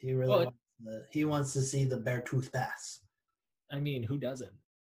 He really wants to see the Beartooth Pass. I mean, who doesn't?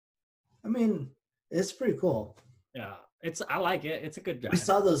 I mean, it's pretty cool. Yeah, I like it. It's a good drive. We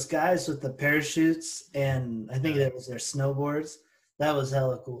saw those guys with the parachutes, and I think it was their snowboards. That was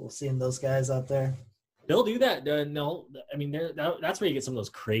hella cool, seeing those guys out there. They'll do that. No, I mean, that's where you get some of those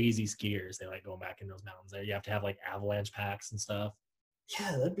crazy skiers. They like going back in those mountains there. You have to have like avalanche packs and stuff.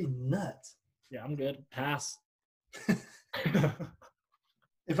 Yeah, that'd be nuts. Yeah, I'm good. Pass.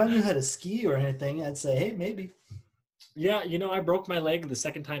 If I knew how to ski or anything, I'd say, hey, maybe. Yeah, I broke my leg the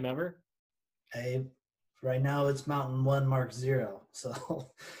second time ever. Hey, right now it's Mountain 1 Mark 0. So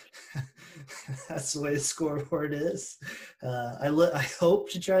that's the way the scoreboard is. I hope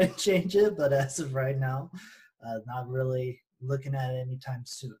to try and change it, but as of right now, not really looking at it anytime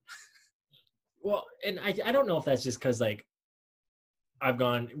soon. Well, and I don't know if that's just because like I've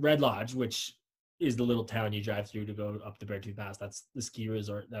gone Red Lodge, which is the little town you drive through to go up the Beartooth Pass. That's the ski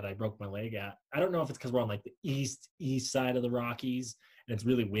resort that I broke my leg at. I don't know if it's because we're on like the east side of the Rockies and it's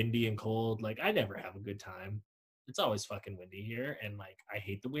really windy and cold. Like I never have a good time. It's always fucking windy here, and like I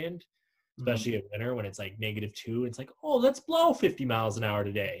hate the wind, especially in winter when it's like -2. It's like, oh, let's blow 50 miles an hour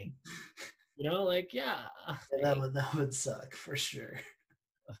today. Like yeah, that would suck for sure.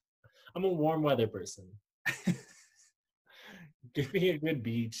 I'm a warm weather person. Give me a good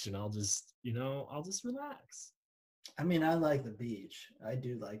beach and I'll just relax. I mean, I like the beach. I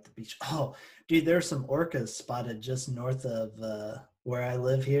do like the beach. Oh, dude, there's some orcas spotted just north of where I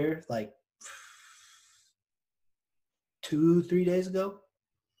live here, like 2-3 days ago.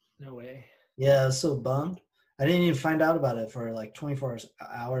 No way. Yeah, I was so bummed. I didn't even find out about it for like 24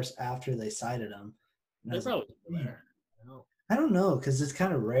 hours after they sighted them. They're probably there. I don't know, because it's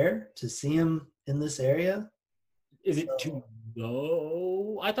kind of rare to see them in this area. Is it too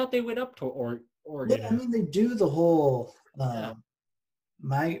low? I thought they went up to Oregon. Yeah, I mean, they do the whole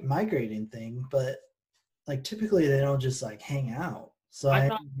migrating thing, but like typically they don't just like hang out. So I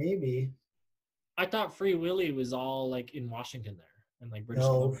thought Free Willy was all like in Washington there and like British.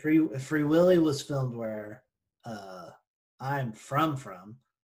 No, Free Willy was filmed where I'm from.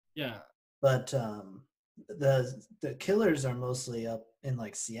 Yeah. But the killers are mostly up in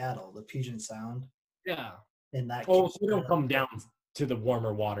like Seattle, the Puget Sound. Yeah. In that so you don't come down to the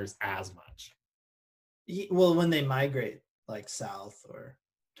warmer waters as much. Well, when they migrate like south or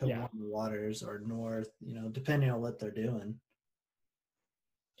to warmer waters or north, depending on what they're doing.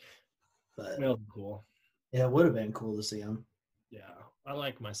 But cool. Yeah, it would have been cool to see them. Yeah, I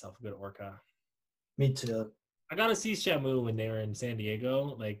like myself a good orca. Me too. I got to see Shamu when they were in San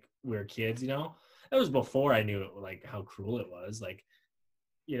Diego, like we were kids. That was before I knew like how cruel it was. Like,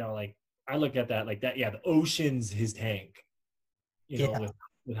 like I look at that like that. Yeah, the ocean's his tank.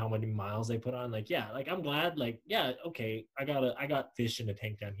 With how many miles they put on. Like, yeah, like I'm glad. Like, yeah, okay, I got fish in a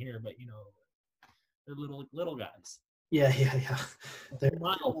tank down here, but they're little guys. Yeah. They're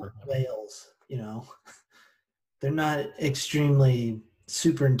whales. They're not extremely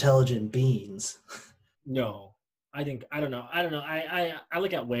super intelligent beings. No, I don't know. I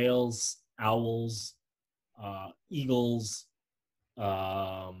look at whales, owls, eagles,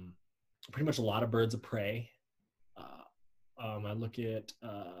 pretty much a lot of birds of prey. I look at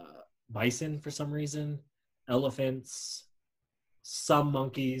bison for some reason, elephants, some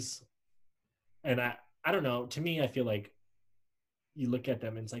monkeys, and I don't know. To me, I feel like you look at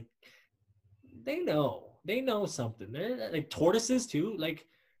them and it's like they know something. They're like tortoises too. Like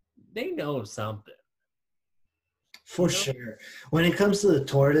they know something. For sure. When it comes to the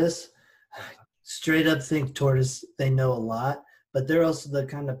tortoise, straight up think tortoise, they know a lot, but they're also the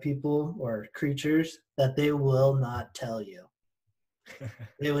kind of people or creatures that they will not tell you.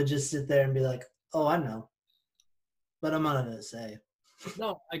 They would just sit there and be like, oh, I know, but I'm not going to say.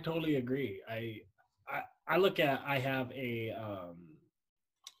 No, I totally agree. I look at I have a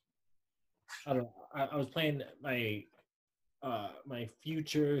I don't know. I was playing my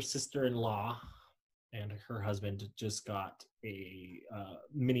future sister-in-law and her husband just got a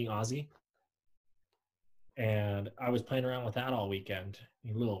mini Aussie, and I was playing around with that all weekend.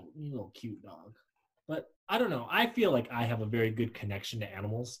 A little cute dog, but I don't know. I feel like I have a very good connection to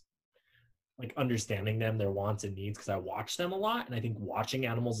animals, like understanding them, their wants and needs, because I watch them a lot, and I think watching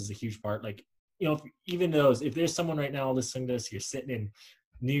animals is a huge part. Like, you know, if there's someone right now listening to this, you're sitting in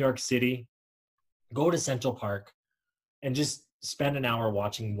New York City, go to Central Park and just spend an hour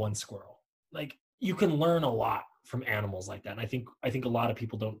watching one squirrel. Like, you can learn a lot from animals like that. And I think a lot of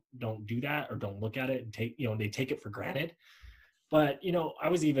people don't do that or don't look at it and they take it for granted. But I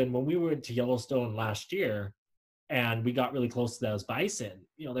was even when we went to Yellowstone last year and we got really close to those bison,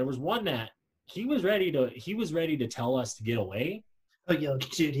 there was one that he was ready to tell us to get away. Oh, yo,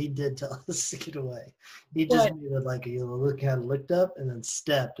 dude, he did tell us to get away. He just But needed like a look at, looked up, and then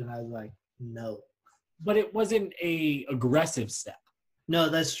stepped, and I was like, no. but it wasn't a aggressive step. No,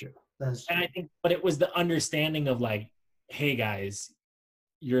 that's true. That's true. And I think, but it was the understanding of like, hey guys,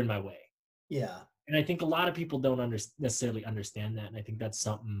 you're in my way. Yeah. And I think a lot of people don't necessarily understand that. And I think that's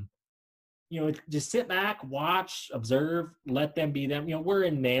something, just sit back, watch, observe, let them be them. We're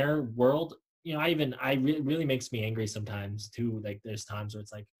in their world. Really makes me angry sometimes too. Like there's times where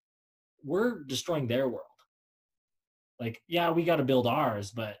it's like, we're destroying their world. Like, yeah, we got to build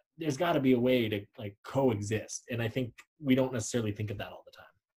ours, but there's got to be a way to like coexist. And I think we don't necessarily think of that all the time.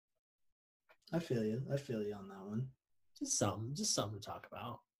 I feel you on that one. Just something to talk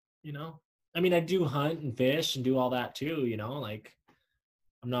about, I mean, I do hunt and fish and do all that too, like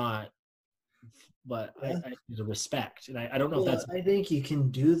I'm not, but yeah. I need to respect. And I don't know if that's. I think you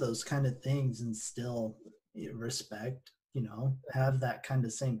can do those kind of things and still respect, have that kind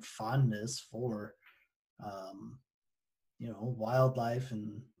of same fondness for, wildlife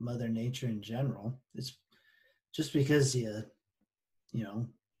and Mother Nature in general. It's just because you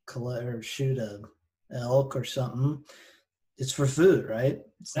collect or shoot a elk or something, it's for food, right?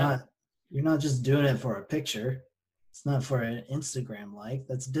 It's not, you're not just doing it for a picture. It's not for an Instagram like.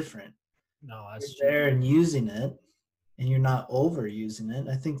 That's different. No, that's you're there and using it, and you're not overusing it.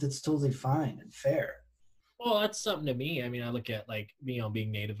 I think that's totally fine and fair. Well, that's something to me. I mean, I look at like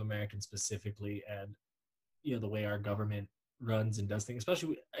being Native American specifically, and the way our government runs and does things.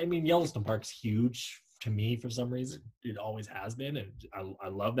 Especially, I mean, Yellowstone Park's huge to me for some reason. It always has been, and I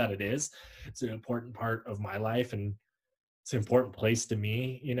love that it is. It's an important part of my life, and it's an important place to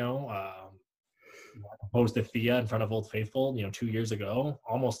me. I proposed to Thea in front of Old Faithful, 2 years ago,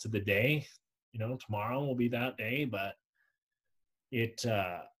 almost to the day. Tomorrow will be that day, but it's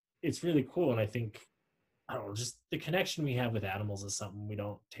really cool. And I think, I don't know, just the connection we have with animals is something we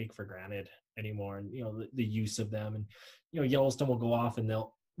don't take for granted anymore. And, the use of them, and, Yellowstone will go off and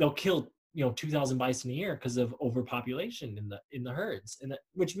they'll kill, 2,000 bison a year because of overpopulation in the herds. And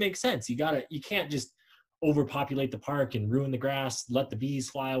which makes sense. You can't just overpopulate the park and ruin the grass, let the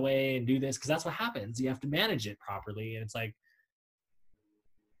bees fly away and do this, because that's what happens. You have to manage it properly. And it's like,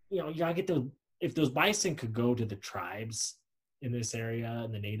 you gotta get if those bison could go to the tribes in this area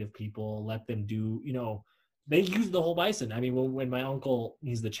and the native people, let them do, they use the whole bison. I mean, when my uncle,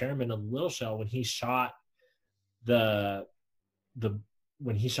 he's the chairman of Little Shell, when he shot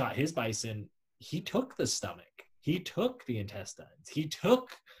when he shot his bison, he took the stomach, he took the intestines, he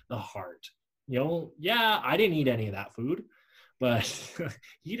took the heart. Yeah, I didn't eat any of that food, but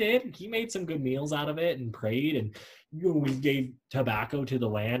he did. He made some good meals out of it and prayed, and we gave tobacco to the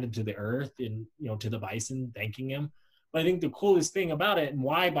land and to the earth, and to the bison, thanking him. But I think the coolest thing about it, and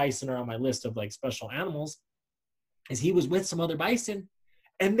why bison are on my list of like special animals, is he was with some other bison,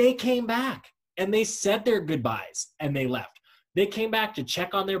 and they came back and they said their goodbyes and they left. They came back to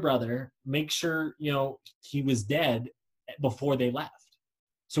check on their brother, make sure he was dead before they left.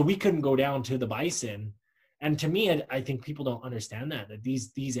 So we couldn't go down to the bison. And to me, I think people don't understand that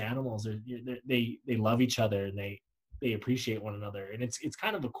these animals they love each other, and they appreciate one another. And it's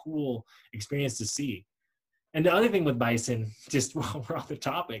kind of a cool experience to see. And the other thing with bison, just while we're on the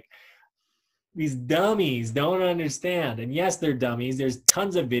topic, these dummies don't understand. And yes, they're dummies. There's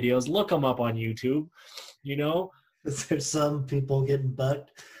tons of videos. Look them up on YouTube, you know? There's some people getting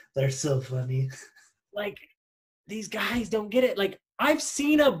bucked. They're so funny. Like, these guys don't get it. Like, I've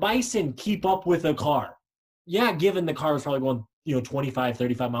seen a bison keep up with a car. Yeah, given the car was probably going, 25,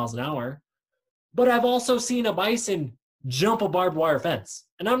 35 miles an hour. But I've also seen a bison jump a barbed wire fence.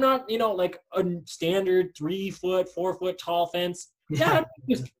 And I'm not, like a standard 3 foot, 4 foot tall fence. Yeah,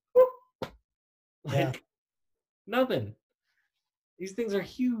 just like nothing. These things are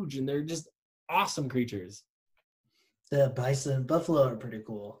huge and they're just awesome creatures. The bison, buffalo are pretty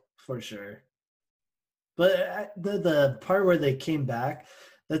cool for sure. But the part where they came back,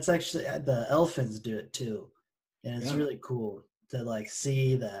 that's actually the elephants do it too, and it's really cool to like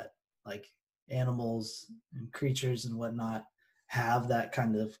see that like animals and creatures and whatnot have that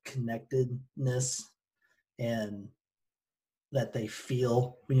kind of connectedness and that they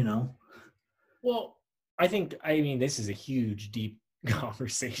feel. Well, I mean, this is a huge, deep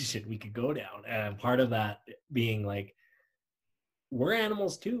conversation we could go down. And part of that being like, we're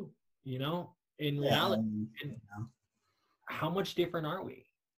animals too, in reality. And how much different are we?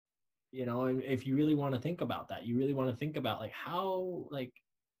 And if you really want to think about that, you really want to think about like how, like,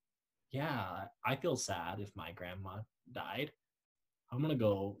 yeah, I feel sad if my grandma died. I'm going to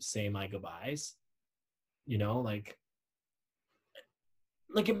go say my goodbyes, like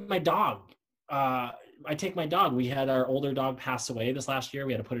at my dog. I take my dog. We had our older dog pass away this last year.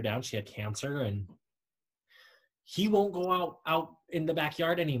 We had to put her down. She had cancer, and he won't go out in the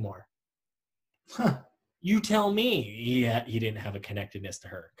backyard anymore. Huh. You tell me he didn't have a connectedness to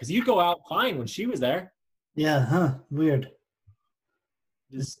her, because you'd go out fine when she was there. Yeah, huh? Weird.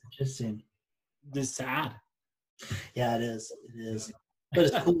 Just Interesting. Just sad. Yeah, it is. It is. But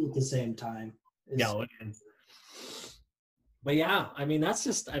it's cool at the same time. Yeah. But yeah, I mean, that's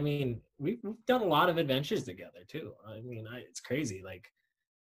just, I mean, we've done a lot of adventures together too. I mean, it's crazy. Like,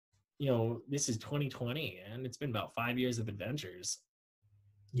 this is 2020 and it's been about 5 years of adventures.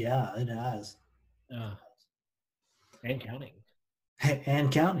 Yeah, it has. And counting.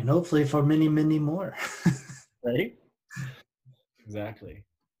 And counting, hopefully for many, many more. Right? Exactly.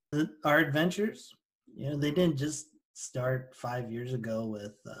 Our adventures, they didn't just start 5 years ago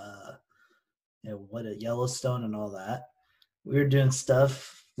with, Yellowstone and all that. We were doing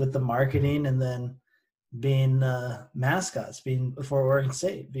stuff with the marketing and then being mascots, being Fort Oregon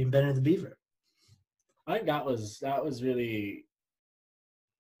State, being Benny the Beaver. I think that was really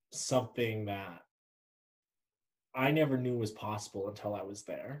something that I never knew was possible until I was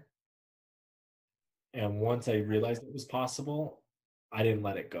there. And once I realized it was possible, I didn't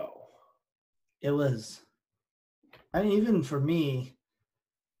let it go. It was, I mean, even for me,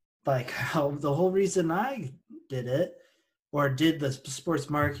 like how the whole reason I did it or did the sports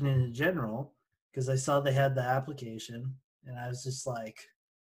marketing in general, because I saw they had the application and I was just like,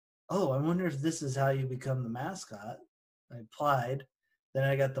 oh, I wonder if this is how you become the mascot. I applied. Then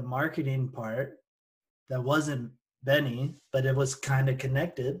I got the marketing part that wasn't Benny, but it was kind of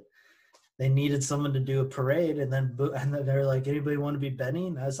connected. They needed someone to do a parade, and then they were like, anybody want to be Benny?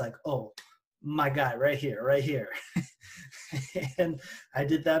 And I was like, oh, my guy, right here. And I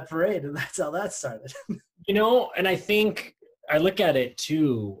did that parade, and that's how that started. And I think I look at it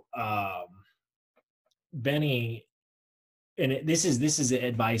too, Benny, and this is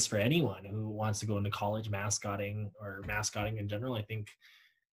advice for anyone who wants to go into college mascotting or mascotting in general. I think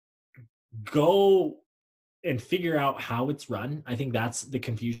go and figure out how it's run. I think that's the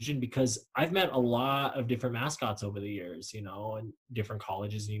confusion, because I've met a lot of different mascots over the years, and different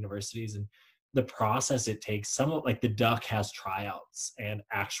colleges and universities, and the process it takes. Some of, like, the duck has tryouts and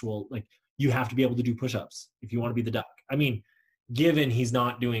actual, like, you have to be able to do push-ups if you want to be the duck. I mean, given he's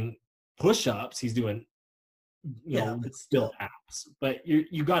not doing push-ups, he's doing still apps, but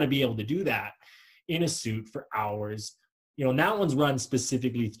you got to be able to do that in a suit for hours. And that one's run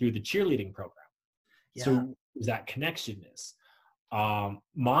specifically through the cheerleading program. Yeah. So that connectionness.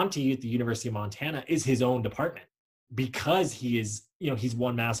 Monty at the University of Montana is his own department, because he is, he's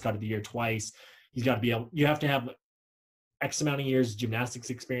won mascot of the year twice. He's got to be able, you have to have X amount of years gymnastics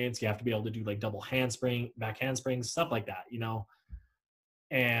experience. You have to be able to do like double handspring, back handsprings, stuff like that,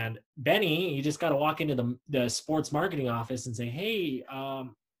 And Benny, you just got to walk into the sports marketing office and say, hey,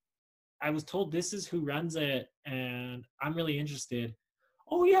 I was told this is who runs it, and I'm really interested.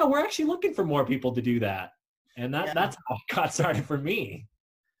 Oh yeah, we're actually looking for more people to do that. And that's how it got started for me.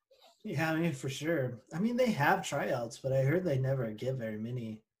 Yeah, I mean, for sure. I mean, they have tryouts, but I heard they never give very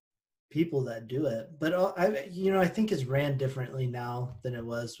many people that do it. But I think it's ran differently now than it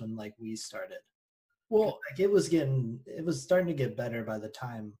was when like we started. Well, like it was starting to get better by the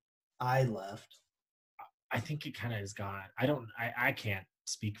time I left. I think it kind of has gone. I can't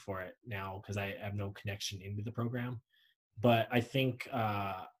speak for it now because I have no connection into the program. But I think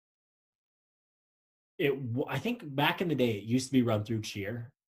I think back in the day it used to be run through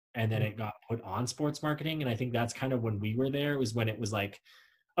cheer, and then it got put on sports marketing. And I think that's kind of when we were there. It was when it was like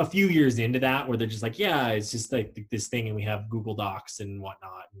a few years into that where they're just like, yeah, it's just like this thing, and we have Google Docs and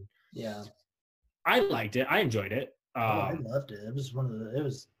whatnot. And Yeah. I liked it. I enjoyed it. I loved it. It was it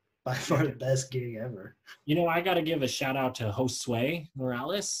was by far the best gig ever. You know, I got to give a shout out to Josue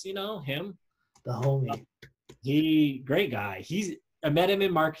Morales. You know him, the homie. Great guy. I met him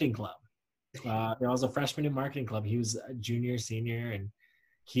in marketing club. I was a freshman in marketing club. He was a junior, senior, and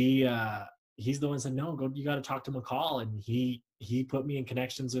he's the one that said, no, you got to talk to McCall. And he put me in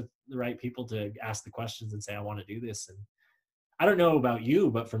connections with the right people to ask the questions and say, I want to do this. And I don't know about you,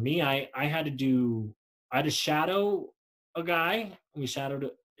 but for me, I had to shadow a guy. We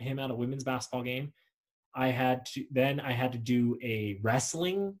shadowed him at a women's basketball game. I had to do a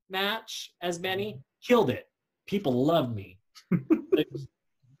wrestling match as Benny. Killed it. People loved me.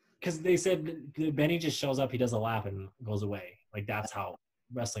 Because they said Benny just shows up, he does a lap and goes away. Like that's how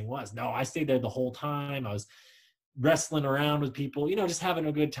wrestling was. No, I stayed there the whole time. I was wrestling around with people, just having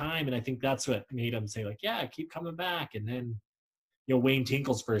a good time. And I think that's what made them say like, yeah, keep coming back. And then, Wayne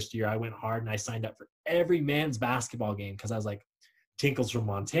Tinkle's first year, I went hard and I signed up for every men's basketball game because I was like, Tinkle's from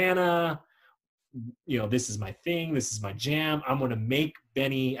Montana. This is my thing. This is my jam. I'm going to make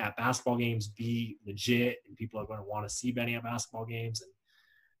Benny at basketball games be legit, and people are going to want to see Benny at basketball games. And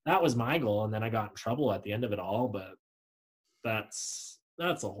that was my goal. And then I got in trouble at the end of it all, but that's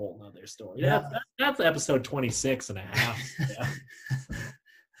a whole nother story. Yeah. That's episode 26 and a half. Yeah.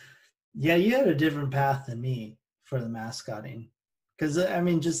 Yeah, you had a different path than me for the mascotting. Because, I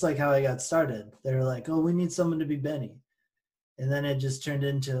mean, just like how I got started, they were like, oh, we need someone to be Benny. And then it just turned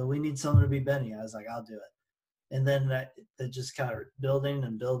into, we need someone to be Benny. I was like, I'll do it. And then it just kind of building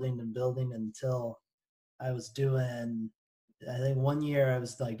and building and building until I was doing, I think one year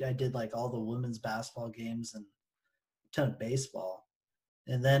I did like all the women's basketball games and a ton of baseball.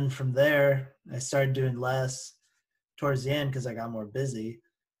 And then from there, I started doing less towards the end because I got more busy.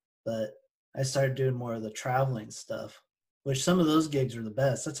 But I started doing more of the traveling stuff, which some of those gigs were the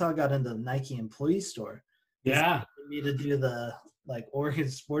best. That's how I got into the Nike employee store. Yeah. Me to do the like Oregon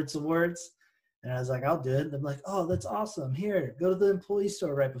Sports Awards. And I was like, I'll do it. And they're like, oh, that's awesome. Here, go to the employee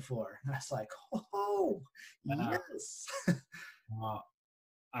store right before. And I was like, oh, yes.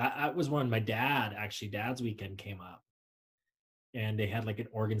 I was one, my dad's weekend came up. And they had like an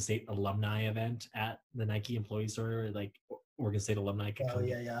Oregon State alumni event at the Nike employee store. Like Oregon State alumni could come.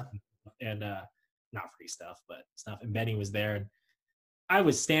 Yeah. And not free stuff, but stuff. And Benny was there. And I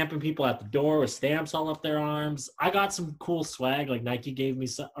was stamping people at the door with stamps all up their arms. I got some cool swag. Like Nike gave me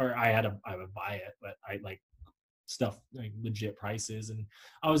some, or I would buy it, but I like stuff like legit prices. And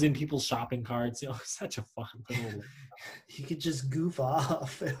I was in people's shopping carts. Such a fun little. You could just goof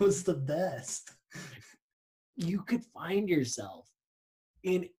off. It was the best. You could find yourself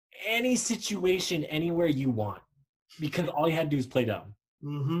in any situation anywhere you want because all you had to do is play dumb.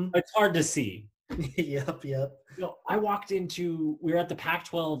 Mm-hmm. It's hard to see. Yep. I walked we were at the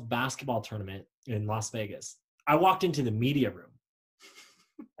Pac-12 basketball tournament in Las Vegas. I walked into the media room.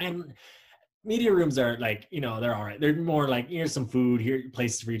 And media rooms are like, they're all right. They're more like, here's some food, here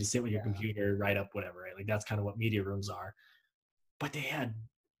places for you to sit with your computer, write up, whatever, right? Like that's kind of what media rooms are. But they had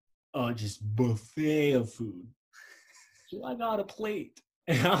just buffet of food. So I got a plate.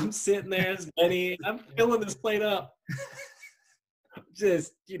 And I'm sitting there as Benny. I'm filling this plate up.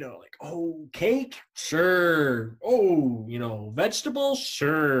 Just, like, oh, cake? Sure. Oh, vegetables?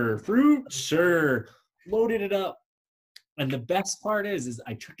 Sure. Fruit? Sure. Loaded it up. And the best part is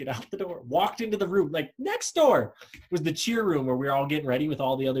I took it out the door, walked into the room. Like, next door was the cheer room where we were all getting ready with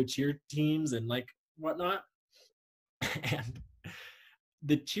all the other cheer teams and, like, whatnot. And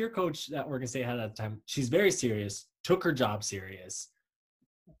the cheer coach that Oregon State had at the time, she's very serious, took her job serious,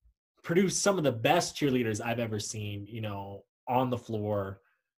 produced some of the best cheerleaders I've ever seen, on the floor,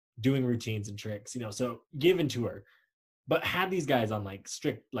 doing routines and tricks, so given to her, but had these guys on like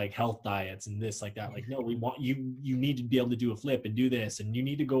strict like health diets and this like that. Like, no, we want you need to be able to do a flip and do this, and you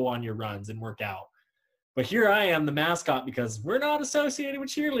need to go on your runs and work out. But here I am, the mascot, because we're not associated with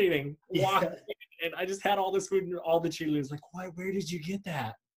cheerleading. And I just had all this food, and all the cheerleaders like, why? Where did you get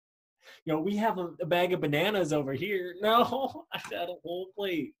that? We have a bag of bananas over here. No, I had a whole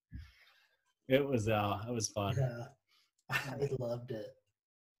plate. It was fun. Yeah, I loved it.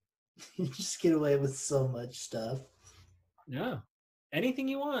 You just get away with so much stuff. Yeah, anything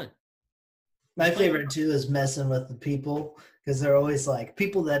you want. My favorite too is messing with the people because they're always like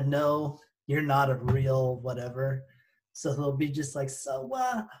people that know you're not a real whatever. So they'll be just like, so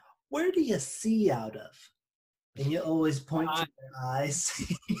where do you see out of? And you always point to their eyes.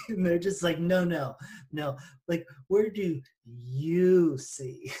 And they're just like, no. Like, where do you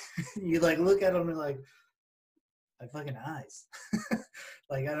see? You like look at them and like, my fucking eyes.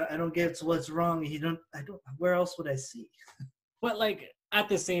 Like, I don't get what's wrong. Where else would I see? But like at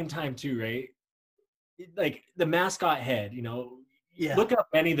the same time too, right? Like the mascot head, Yeah. look up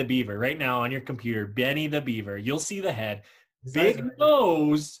Benny the Beaver right now on your computer. Benny the Beaver. You'll see the head. His eyes Big are-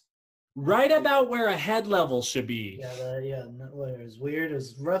 nose, right about where a head level should be. Yeah, no, it was weird. It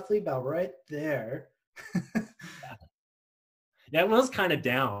was roughly about right there. That was kind of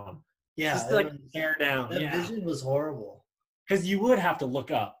down. Yeah, Just like hair down. that Yeah. vision was horrible. Because you would have to look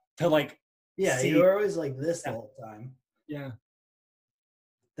up to like Yeah, see. you were always like this the whole time. Yeah.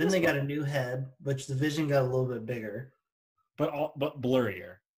 Then they got a new head, which the vision got a little bit bigger. But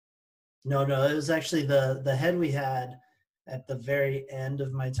blurrier. No, it was actually the head we had at the very end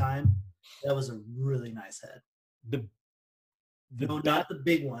of my time. That was a really nice head. Not the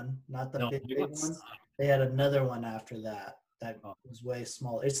big one, not the big one. They had another one after that was way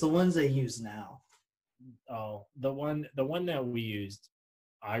smaller. It's the ones they use now. Oh, the one that we used,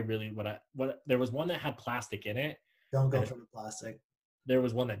 there was one that had plastic in it. Don't go for the plastic. There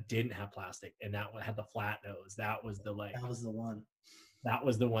was one that didn't have plastic, and that one had the flat nose. That was the one. That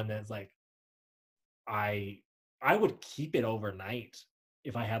was the one that's like, I would keep it overnight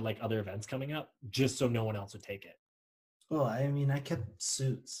if I had like other events coming up, just so no one else would take it. Oh, I mean, I kept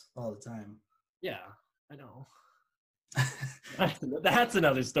suits all the time. Yeah, I know. That's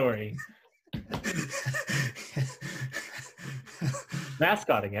another story.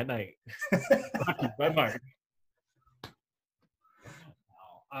 Mascotting at night. My mark.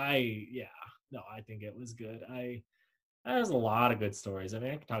 I think it was good. There's a lot of good stories. I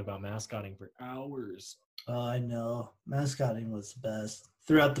mean, I could talk about mascotting for hours. Oh, I know. Mascotting was the best.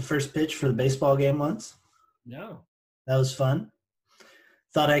 Threw out the first pitch for the baseball game once. No. That was fun.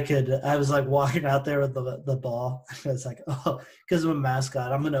 I was like walking out there with the ball. I was like, oh, because I'm a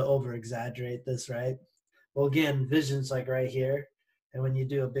mascot, I'm going to over exaggerate this, right? Well, again, vision's like right here. And when you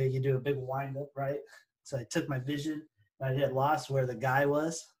do a big wind up, right? So I took my vision and I hit lost where the guy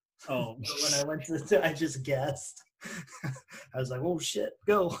was. Oh. So when I went to I just guessed. I was like, oh shit,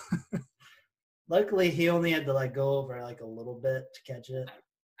 go. Luckily, he only had to like go over like a little bit to catch it.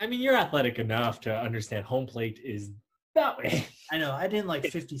 I mean, you're athletic enough to understand home plate is that way. I know. I didn't like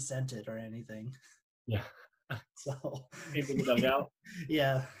 50 cent it or anything. Yeah. So anything you dug out?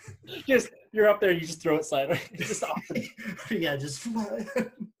 Yeah. Just you're up there, you just throw it sideways. Just off. Yeah, just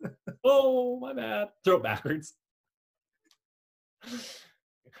oh, my bad. Throw it backwards.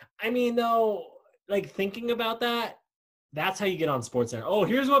 I mean, though, like thinking about that, that's how you get on SportsCenter. Oh,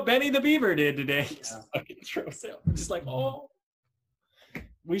 here's what Benny the Beaver did today. Just like, oh,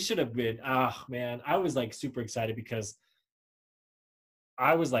 we should have been. Oh man, I was like super excited because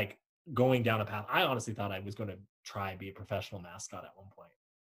I was like going down a path. I honestly thought I was going to try and be a professional mascot at one point.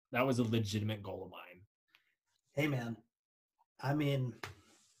 That was a legitimate goal of mine. Hey man, I mean,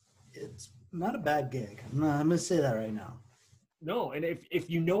 it's not a bad gig. I'm going to say that right now. No, and if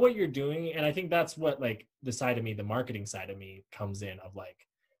you know what you're doing, and I think that's what like the side of me, the marketing side of me comes in of like,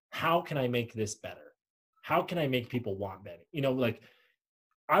 how can I make this better? How can I make people want Benny? Like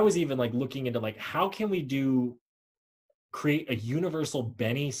I was even like looking into like, how can we create a universal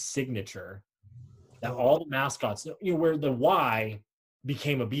Benny signature that all the mascots, where the Y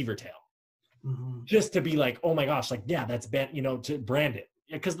became a beaver tail. Mm-hmm. Just to be like, oh my gosh, like, yeah, that's Ben, to brand it.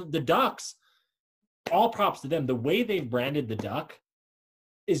 Because the Ducks, all props to them. The way they've branded the duck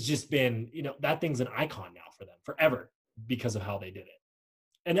has just been, that thing's an icon now for them forever because of how they did it.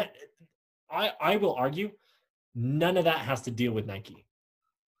 And I will argue none of that has to deal with Nike.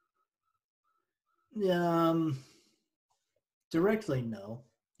 Yeah, directly, no.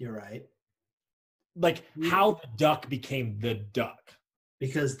 You're right. Like how the duck became the duck.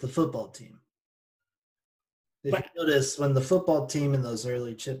 Because the football team. If you notice, when the football team in those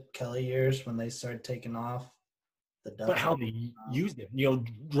early Chip Kelly years, when they started taking off, the duck. But how they used it,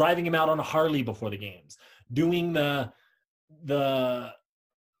 driving him out on a Harley before the games, doing the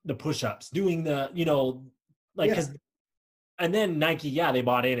push-ups, doing because, and then Nike, they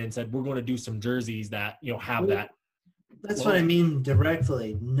bought in and said, we're going to do some jerseys that, have that. That's what I mean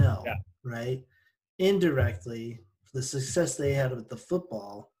directly. No, right? Indirectly, the success they had with the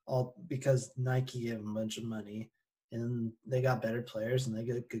football, all because Nike gave them a bunch of money and they got better players and they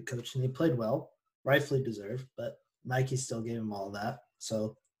got good coaching. They played well, rightfully deserved, but Nike still gave them all that.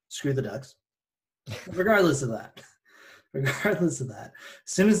 So screw the Ducks. Regardless of that, as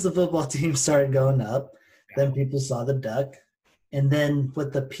soon as the football team started going up, then people saw the duck. And then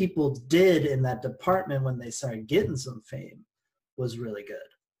what the people did in that department when they started getting some fame was really good.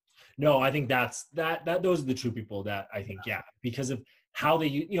 No, I think that's that those are the true people that I think, yeah, because of how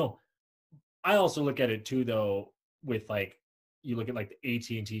they, I also look at it too, though, with like, you look at like the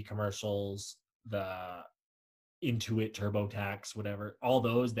AT&T commercials, the Intuit TurboTax, whatever, all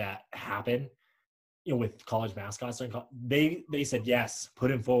those that happen, with college mascots, they said, yes, put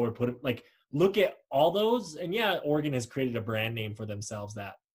him forward, like, look at all those. And yeah, Oregon has created a brand name for themselves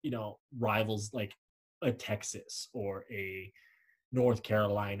that, rivals like a Texas or a North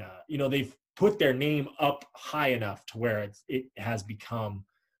Carolina. They've put their name up high enough to where it has become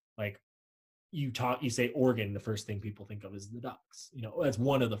like, you say Oregon, the first thing people think of is the Ducks. That's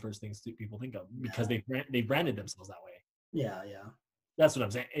one of the first things that people think of, because they branded themselves that way. Yeah. That's what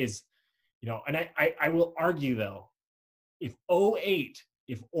I'm saying is, and I will argue, though, if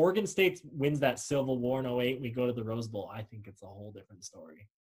Oregon State wins that Civil War in 08 and we go to the Rose Bowl, I think it's a whole different story.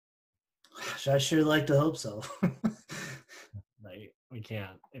 Gosh, I sure like to hope so. Right? We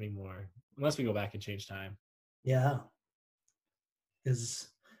can't anymore unless we go back and change time. Yeah. Because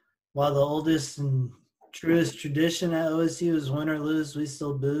while the oldest and truest tradition at OSU is win or lose, we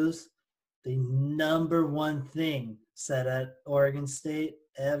still booze, the number one thing said at Oregon State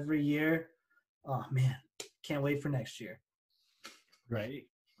every year, oh man, can't wait for next year. Right?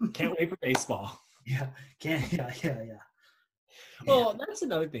 Can't wait for baseball. Yeah. Well, that's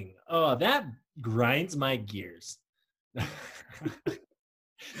another thing. Oh, that grinds my gears.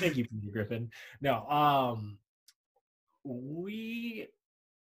 Thank you, Peter Griffin. No,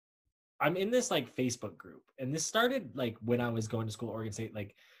 I'm in this like Facebook group, and this started like when I was going to school at Oregon State.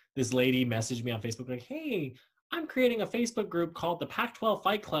 Like, this lady messaged me on Facebook like, hey, I'm creating a Facebook group called the Pac-12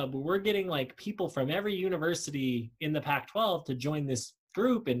 Fight Club, where we're getting like people from every university in the Pac-12 to join this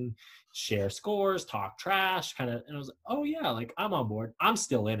group and share scores, talk trash, kind of. And I was like, oh yeah, like, I'm on board. I'm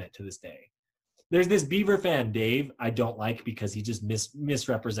still in it to this day. There's this Beaver fan, Dave, I don't like, because he just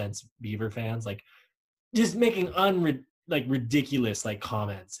misrepresents Beaver fans, like just making ridiculous like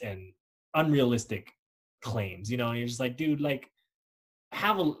comments and unrealistic claims, and you're just like, dude, like,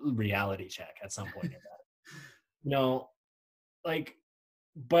 have a reality check at some point in that. Like,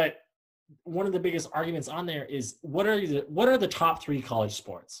 but one of the biggest arguments on there is, what are the top 3 college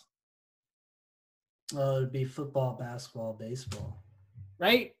sports? It'd be football, basketball, baseball.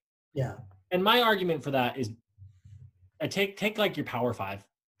 Right? Yeah. And my argument for that is, I take like your Power 5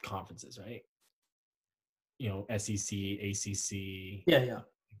 conferences, right? SEC, ACC, yeah,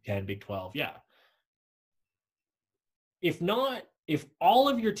 10, Big 12, yeah. If all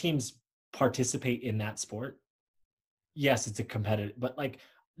of your teams participate in that sport, yes, it's a competitive, but like,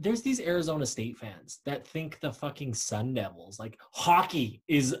 there's these Arizona State fans that think the fucking Sun Devils, like, hockey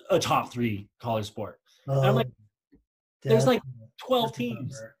is a top 3 college sport. And I'm like, there's like 12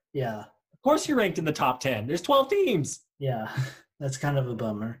 teams. Yeah. Of course you're ranked in the top 10. There's 12 teams. Yeah, that's kind of a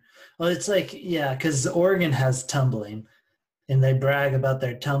bummer. Well, it's like, yeah, because Oregon has tumbling, and they brag about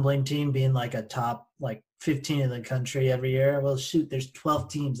their tumbling team being like a top like 15 in the country every year. Well, shoot, there's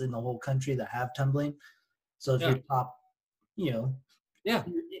 12 teams in the whole country that have tumbling. So if you're top, you're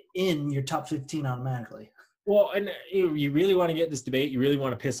top 15 automatically. Well, and you really want to get this debate, you really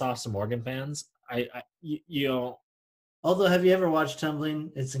want to piss off some Oregon fans. Although, have you ever watched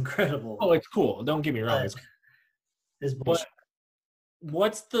tumbling? It's incredible. Oh, it's cool. Don't get me wrong. It's bullshit. But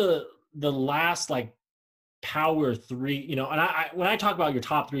what's the last like power 3? And when I talk about your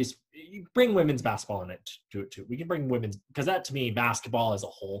top 3s, you bring women's basketball in it to it too. We can bring women's, because that, to me, basketball as a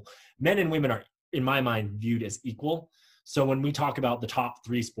whole, men and women are, in my mind, viewed as equal. So when we talk about the top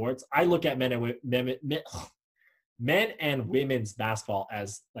 3 sports, I look at men and women's basketball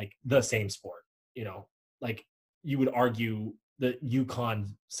as like the same sport. Like, you would argue the UConn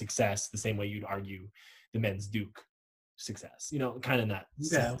success the same way you'd argue the men's Duke success, kind of in that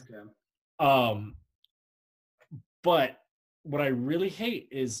sense. Okay. But what I really hate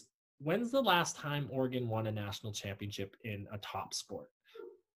is, when's the last time Oregon won a national championship in a top sport?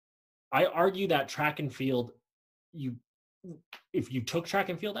 I argue that track and field, if you took track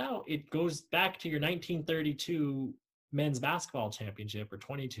and field out, it goes back to your 1932 men's basketball championship, or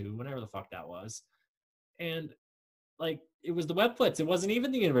 22, whatever the fuck that was. And like, it was the Webfoots. It wasn't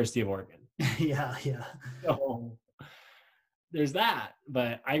even the University of Oregon. yeah. So there's that.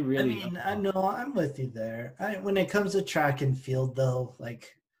 But I know I'm with you there. When it comes to track and field, though,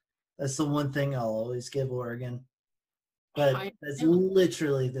 like, that's the one thing I'll always give Oregon. But that's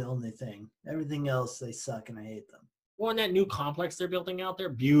literally the only thing. Everything else, they suck and I hate them. Well, and that new complex they're building out there,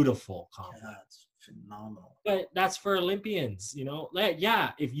 beautiful complex. Yeah, it's phenomenal. But that's for Olympians, you know?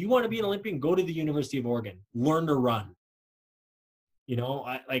 Yeah, if you want to be an Olympian, go to the University of Oregon. Learn to run. You know,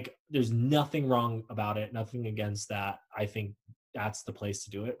 there's nothing wrong about it, nothing against that. I think that's the place to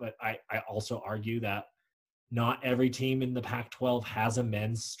do it. But I also argue that not every team in the Pac-12 has a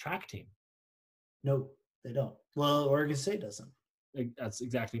men's track team. No, they don't. Well, Oregon State doesn't. That's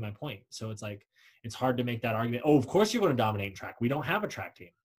exactly my point. So it's like, it's hard to make that argument. Oh, of course you're going to dominate in track. We don't have a track team.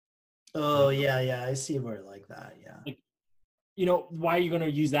 Oh, yeah. I see where like that, yeah. Like, you know, why are you going to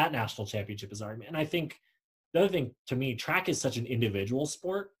use that national championship as argument? And I think the other thing, to me, track is such an individual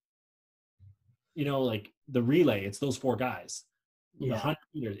sport. You know, like the relay, it's those 4 guys. The 100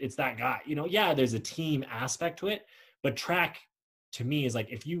 meters, it's that guy. You know, yeah, there's a team aspect to it, but track to me is like,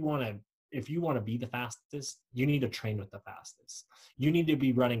 if you want to be the fastest, you need to train with the fastest. You need to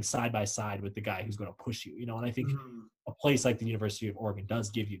be running side by side with the guy who's going to push you. You know, and I think a place like the University of Oregon does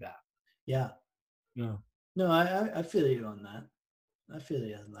give you that. Yeah. Yeah. No, I feel you on that. I feel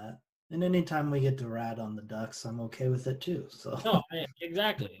you on that. And anytime we get to rat on the Ducks, I'm okay with it too. So no,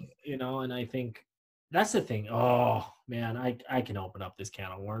 exactly. You know, and I think that's the thing. Oh man, I can open up this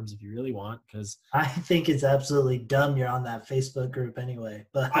can of worms if you really want, because I think it's absolutely dumb you're on that Facebook group anyway.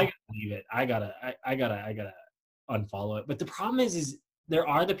 But I gotta leave it. I gotta unfollow it. But the problem is there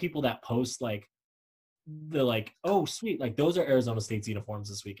are the people that post like oh sweet, like those are Arizona State's uniforms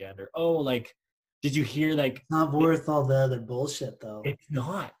this weekend, or oh, like, did you hear, like, it's not worth all the other bullshit though. It's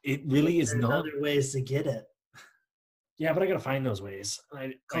not. It really is There's not. other ways to get it. Yeah, but I gotta find those ways.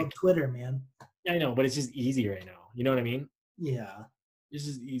 Called Twitter, man. I know, but it's just easy right now. You know what I mean? Yeah. It's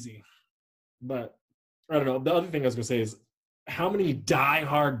just easy. But I don't know. The other thing I was gonna say is, how many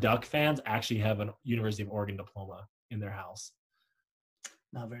diehard Duck fans actually have a University of Oregon diploma in their house?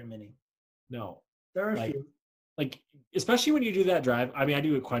 Not very many. No. There are a few. Like, especially when you do that drive. I mean, I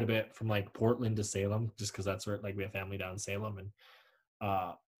do it quite a bit from like Portland to Salem, just because that's where, like, we have family down in Salem,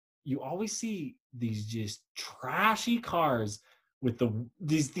 and you always see these just trashy cars with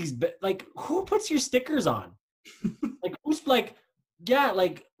these like, who puts your stickers on? Like, who's like, yeah,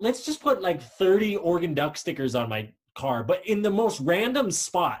 like, let's just put like 30 Oregon Duck stickers on my car, but in the most random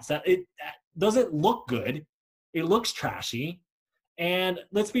spots that doesn't look good. It looks trashy. And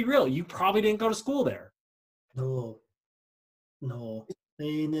let's be real, you probably didn't go to school there. No.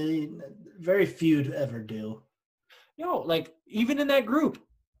 They very few ever do. No, like, even in that group.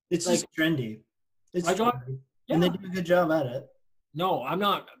 It's like, just trendy. It's trendy. Yeah. And they do a good job at it. No, I'm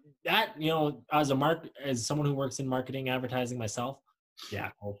not. That, you know, as someone who works in marketing, advertising myself, yeah,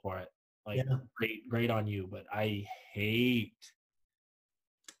 go for it. Like, great on you. But I hate.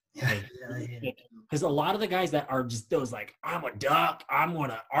 Because a lot of the guys that are just those, like, I'm a Duck, I'm going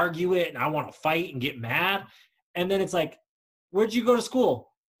to argue it, and I want to fight and get mad. And then it's like, where'd you go to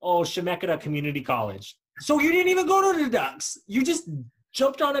school? Oh, Chemeketa Community College. So you didn't even go to the Ducks. You just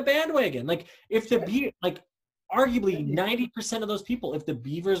jumped on a bandwagon. Like, arguably 90% of those people, if the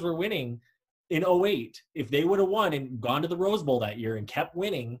Beavers were winning in 2008, if they would have won and gone to the Rose Bowl that year and kept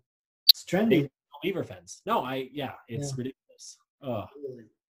winning, it's trendy. Beaver fans. No, it's ridiculous.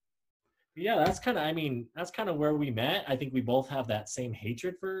 Yeah, that's kind of where we met. I think we both have that same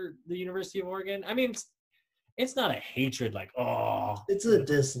hatred for the University of Oregon. I mean, it's not a hatred like, oh. It's a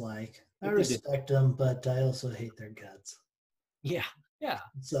dislike. I respect them, but I also hate their guts. Yeah.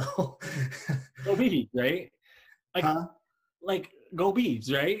 So. Go Beavs, right? Like, go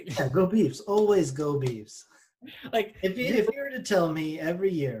Beavs, right? Yeah, go Beavs. Always go Beavs. Like, if you were to tell me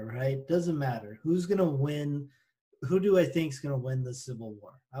every year, right, doesn't matter who's gonna win. Who do I think is going to win the Civil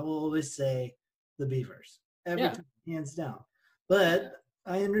War? I will always say the Beavers. Every time, hands down. But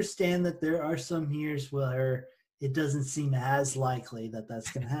I understand that there are some years where it doesn't seem as likely that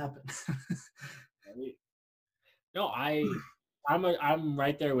that's going to happen. No, I'm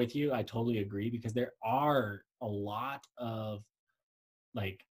right there with you. I totally agree, because there are a lot of,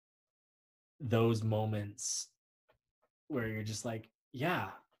 like, those moments where you're just like, yeah,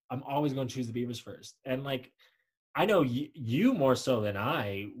 I'm always going to choose the Beavers first. And, like, I know you more so than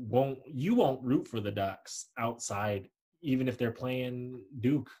you won't root for the Ducks outside, even if they're playing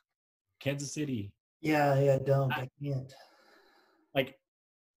Duke, Kansas City. Yeah, I can't. Like,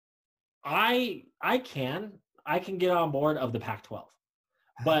 I can get on board of the Pac-12,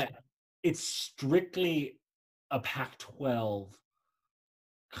 but it's strictly a Pac-12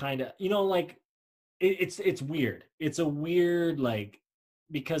 kind of, you know, like, it's weird. It's a weird, like,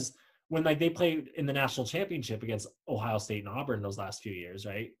 because when, like, they played in the national championship against Ohio State and Auburn those last few years,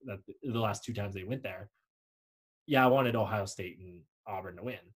 right? The last 2 times they went there. Yeah, I wanted Ohio State and Auburn to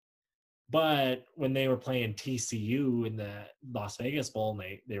win. But when they were playing TCU in the Las Vegas Bowl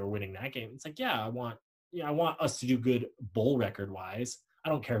and they were winning that game, it's like, I want us to do good bowl record wise. I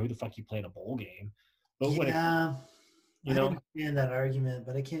don't care who the fuck you play in a bowl game. But when I understand that argument,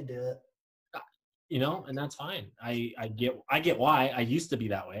 but I can't do it. And that's fine. I get why. I used to be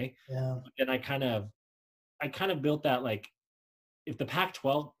that way. Yeah. And I kind of built that, like, if the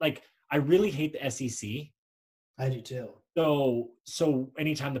Pac-12, like, I really hate the SEC. I do too. So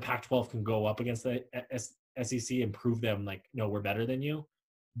anytime the Pac-12 can go up against the SEC and prove them, like, no, we're better than you,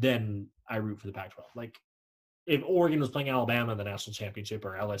 then I root for the Pac-12. Like, if Oregon was playing Alabama in the national championship,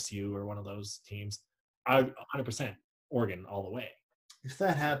 or LSU or one of those teams, I 100% Oregon all the way. If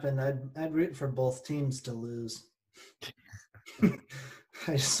that happened, I'd root for both teams to lose. I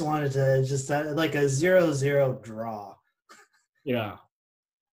just wanted to like a 0-0 draw. Yeah.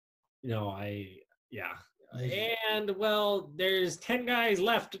 And, well, there's 10 guys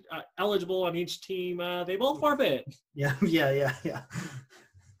left eligible on each team. They both forfeit. Yeah.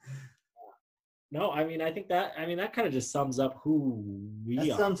 No, I mean, I think that kind of just sums up who we are.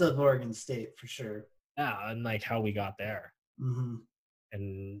 That sums up Oregon State for sure. Yeah, and like how we got there. Mm-hmm.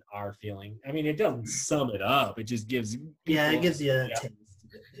 And our feeling. I mean, it doesn't sum it up. It just gives it gives you a taste.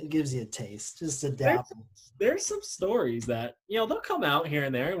 It gives you a taste. Just a dabble. There's some stories that, they'll come out here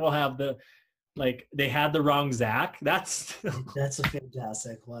and there, and we'll have they had the wrong Zach. That's a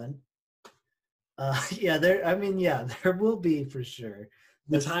fantastic one. There will be for sure.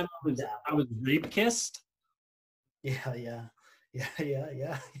 The time I was rape kissed. Yeah.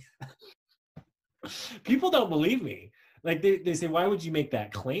 People don't believe me. Like, they say, why would you make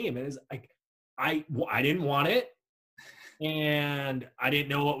that claim? And it's like, I didn't want it, and I didn't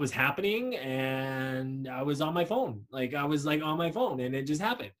know what was happening, and I was on my phone. Like, I was on my phone, and it just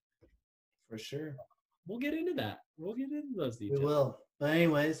happened. For sure. We'll get into that. We'll get into those details. We will. But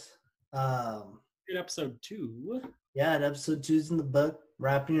anyways, in episode 2. Yeah, episode 2's in the book.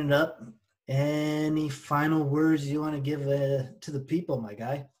 Wrapping it up. Any final words you want to give to the people, my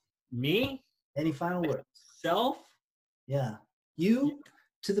guy? Me? Any final words? Self? Yeah. You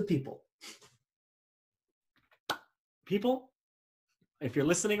to the people. People, if you're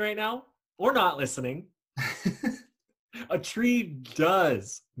listening right now or not listening, a tree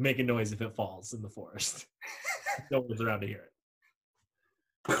does make a noise if it falls in the forest. No one's around to hear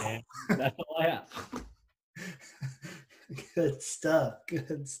it. And that's all I have. Good stuff.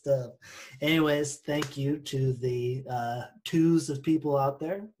 Anyways, thank you to the twos of people out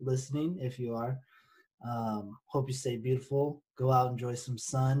there listening, if you are. Hope you stay beautiful. Go out, enjoy some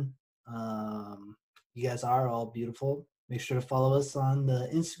sun. You guys are all beautiful. Make sure to follow us on the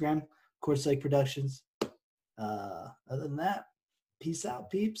Instagram, Quartz Lake Productions. Other than that, peace out,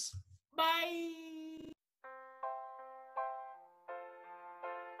 peeps. Bye.